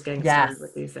you're just getting started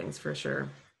with these things, for sure.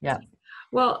 Yeah.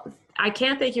 Well, I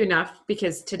can't thank you enough,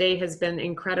 because today has been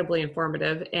incredibly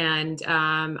informative, and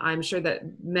I'm sure that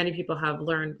many people have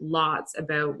learned lots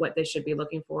about what they should be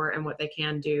looking for and what they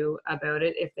can do about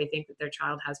it if they think that their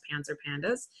child has PANS or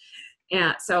PANDAS.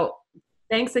 And so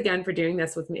thanks again for doing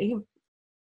this with me.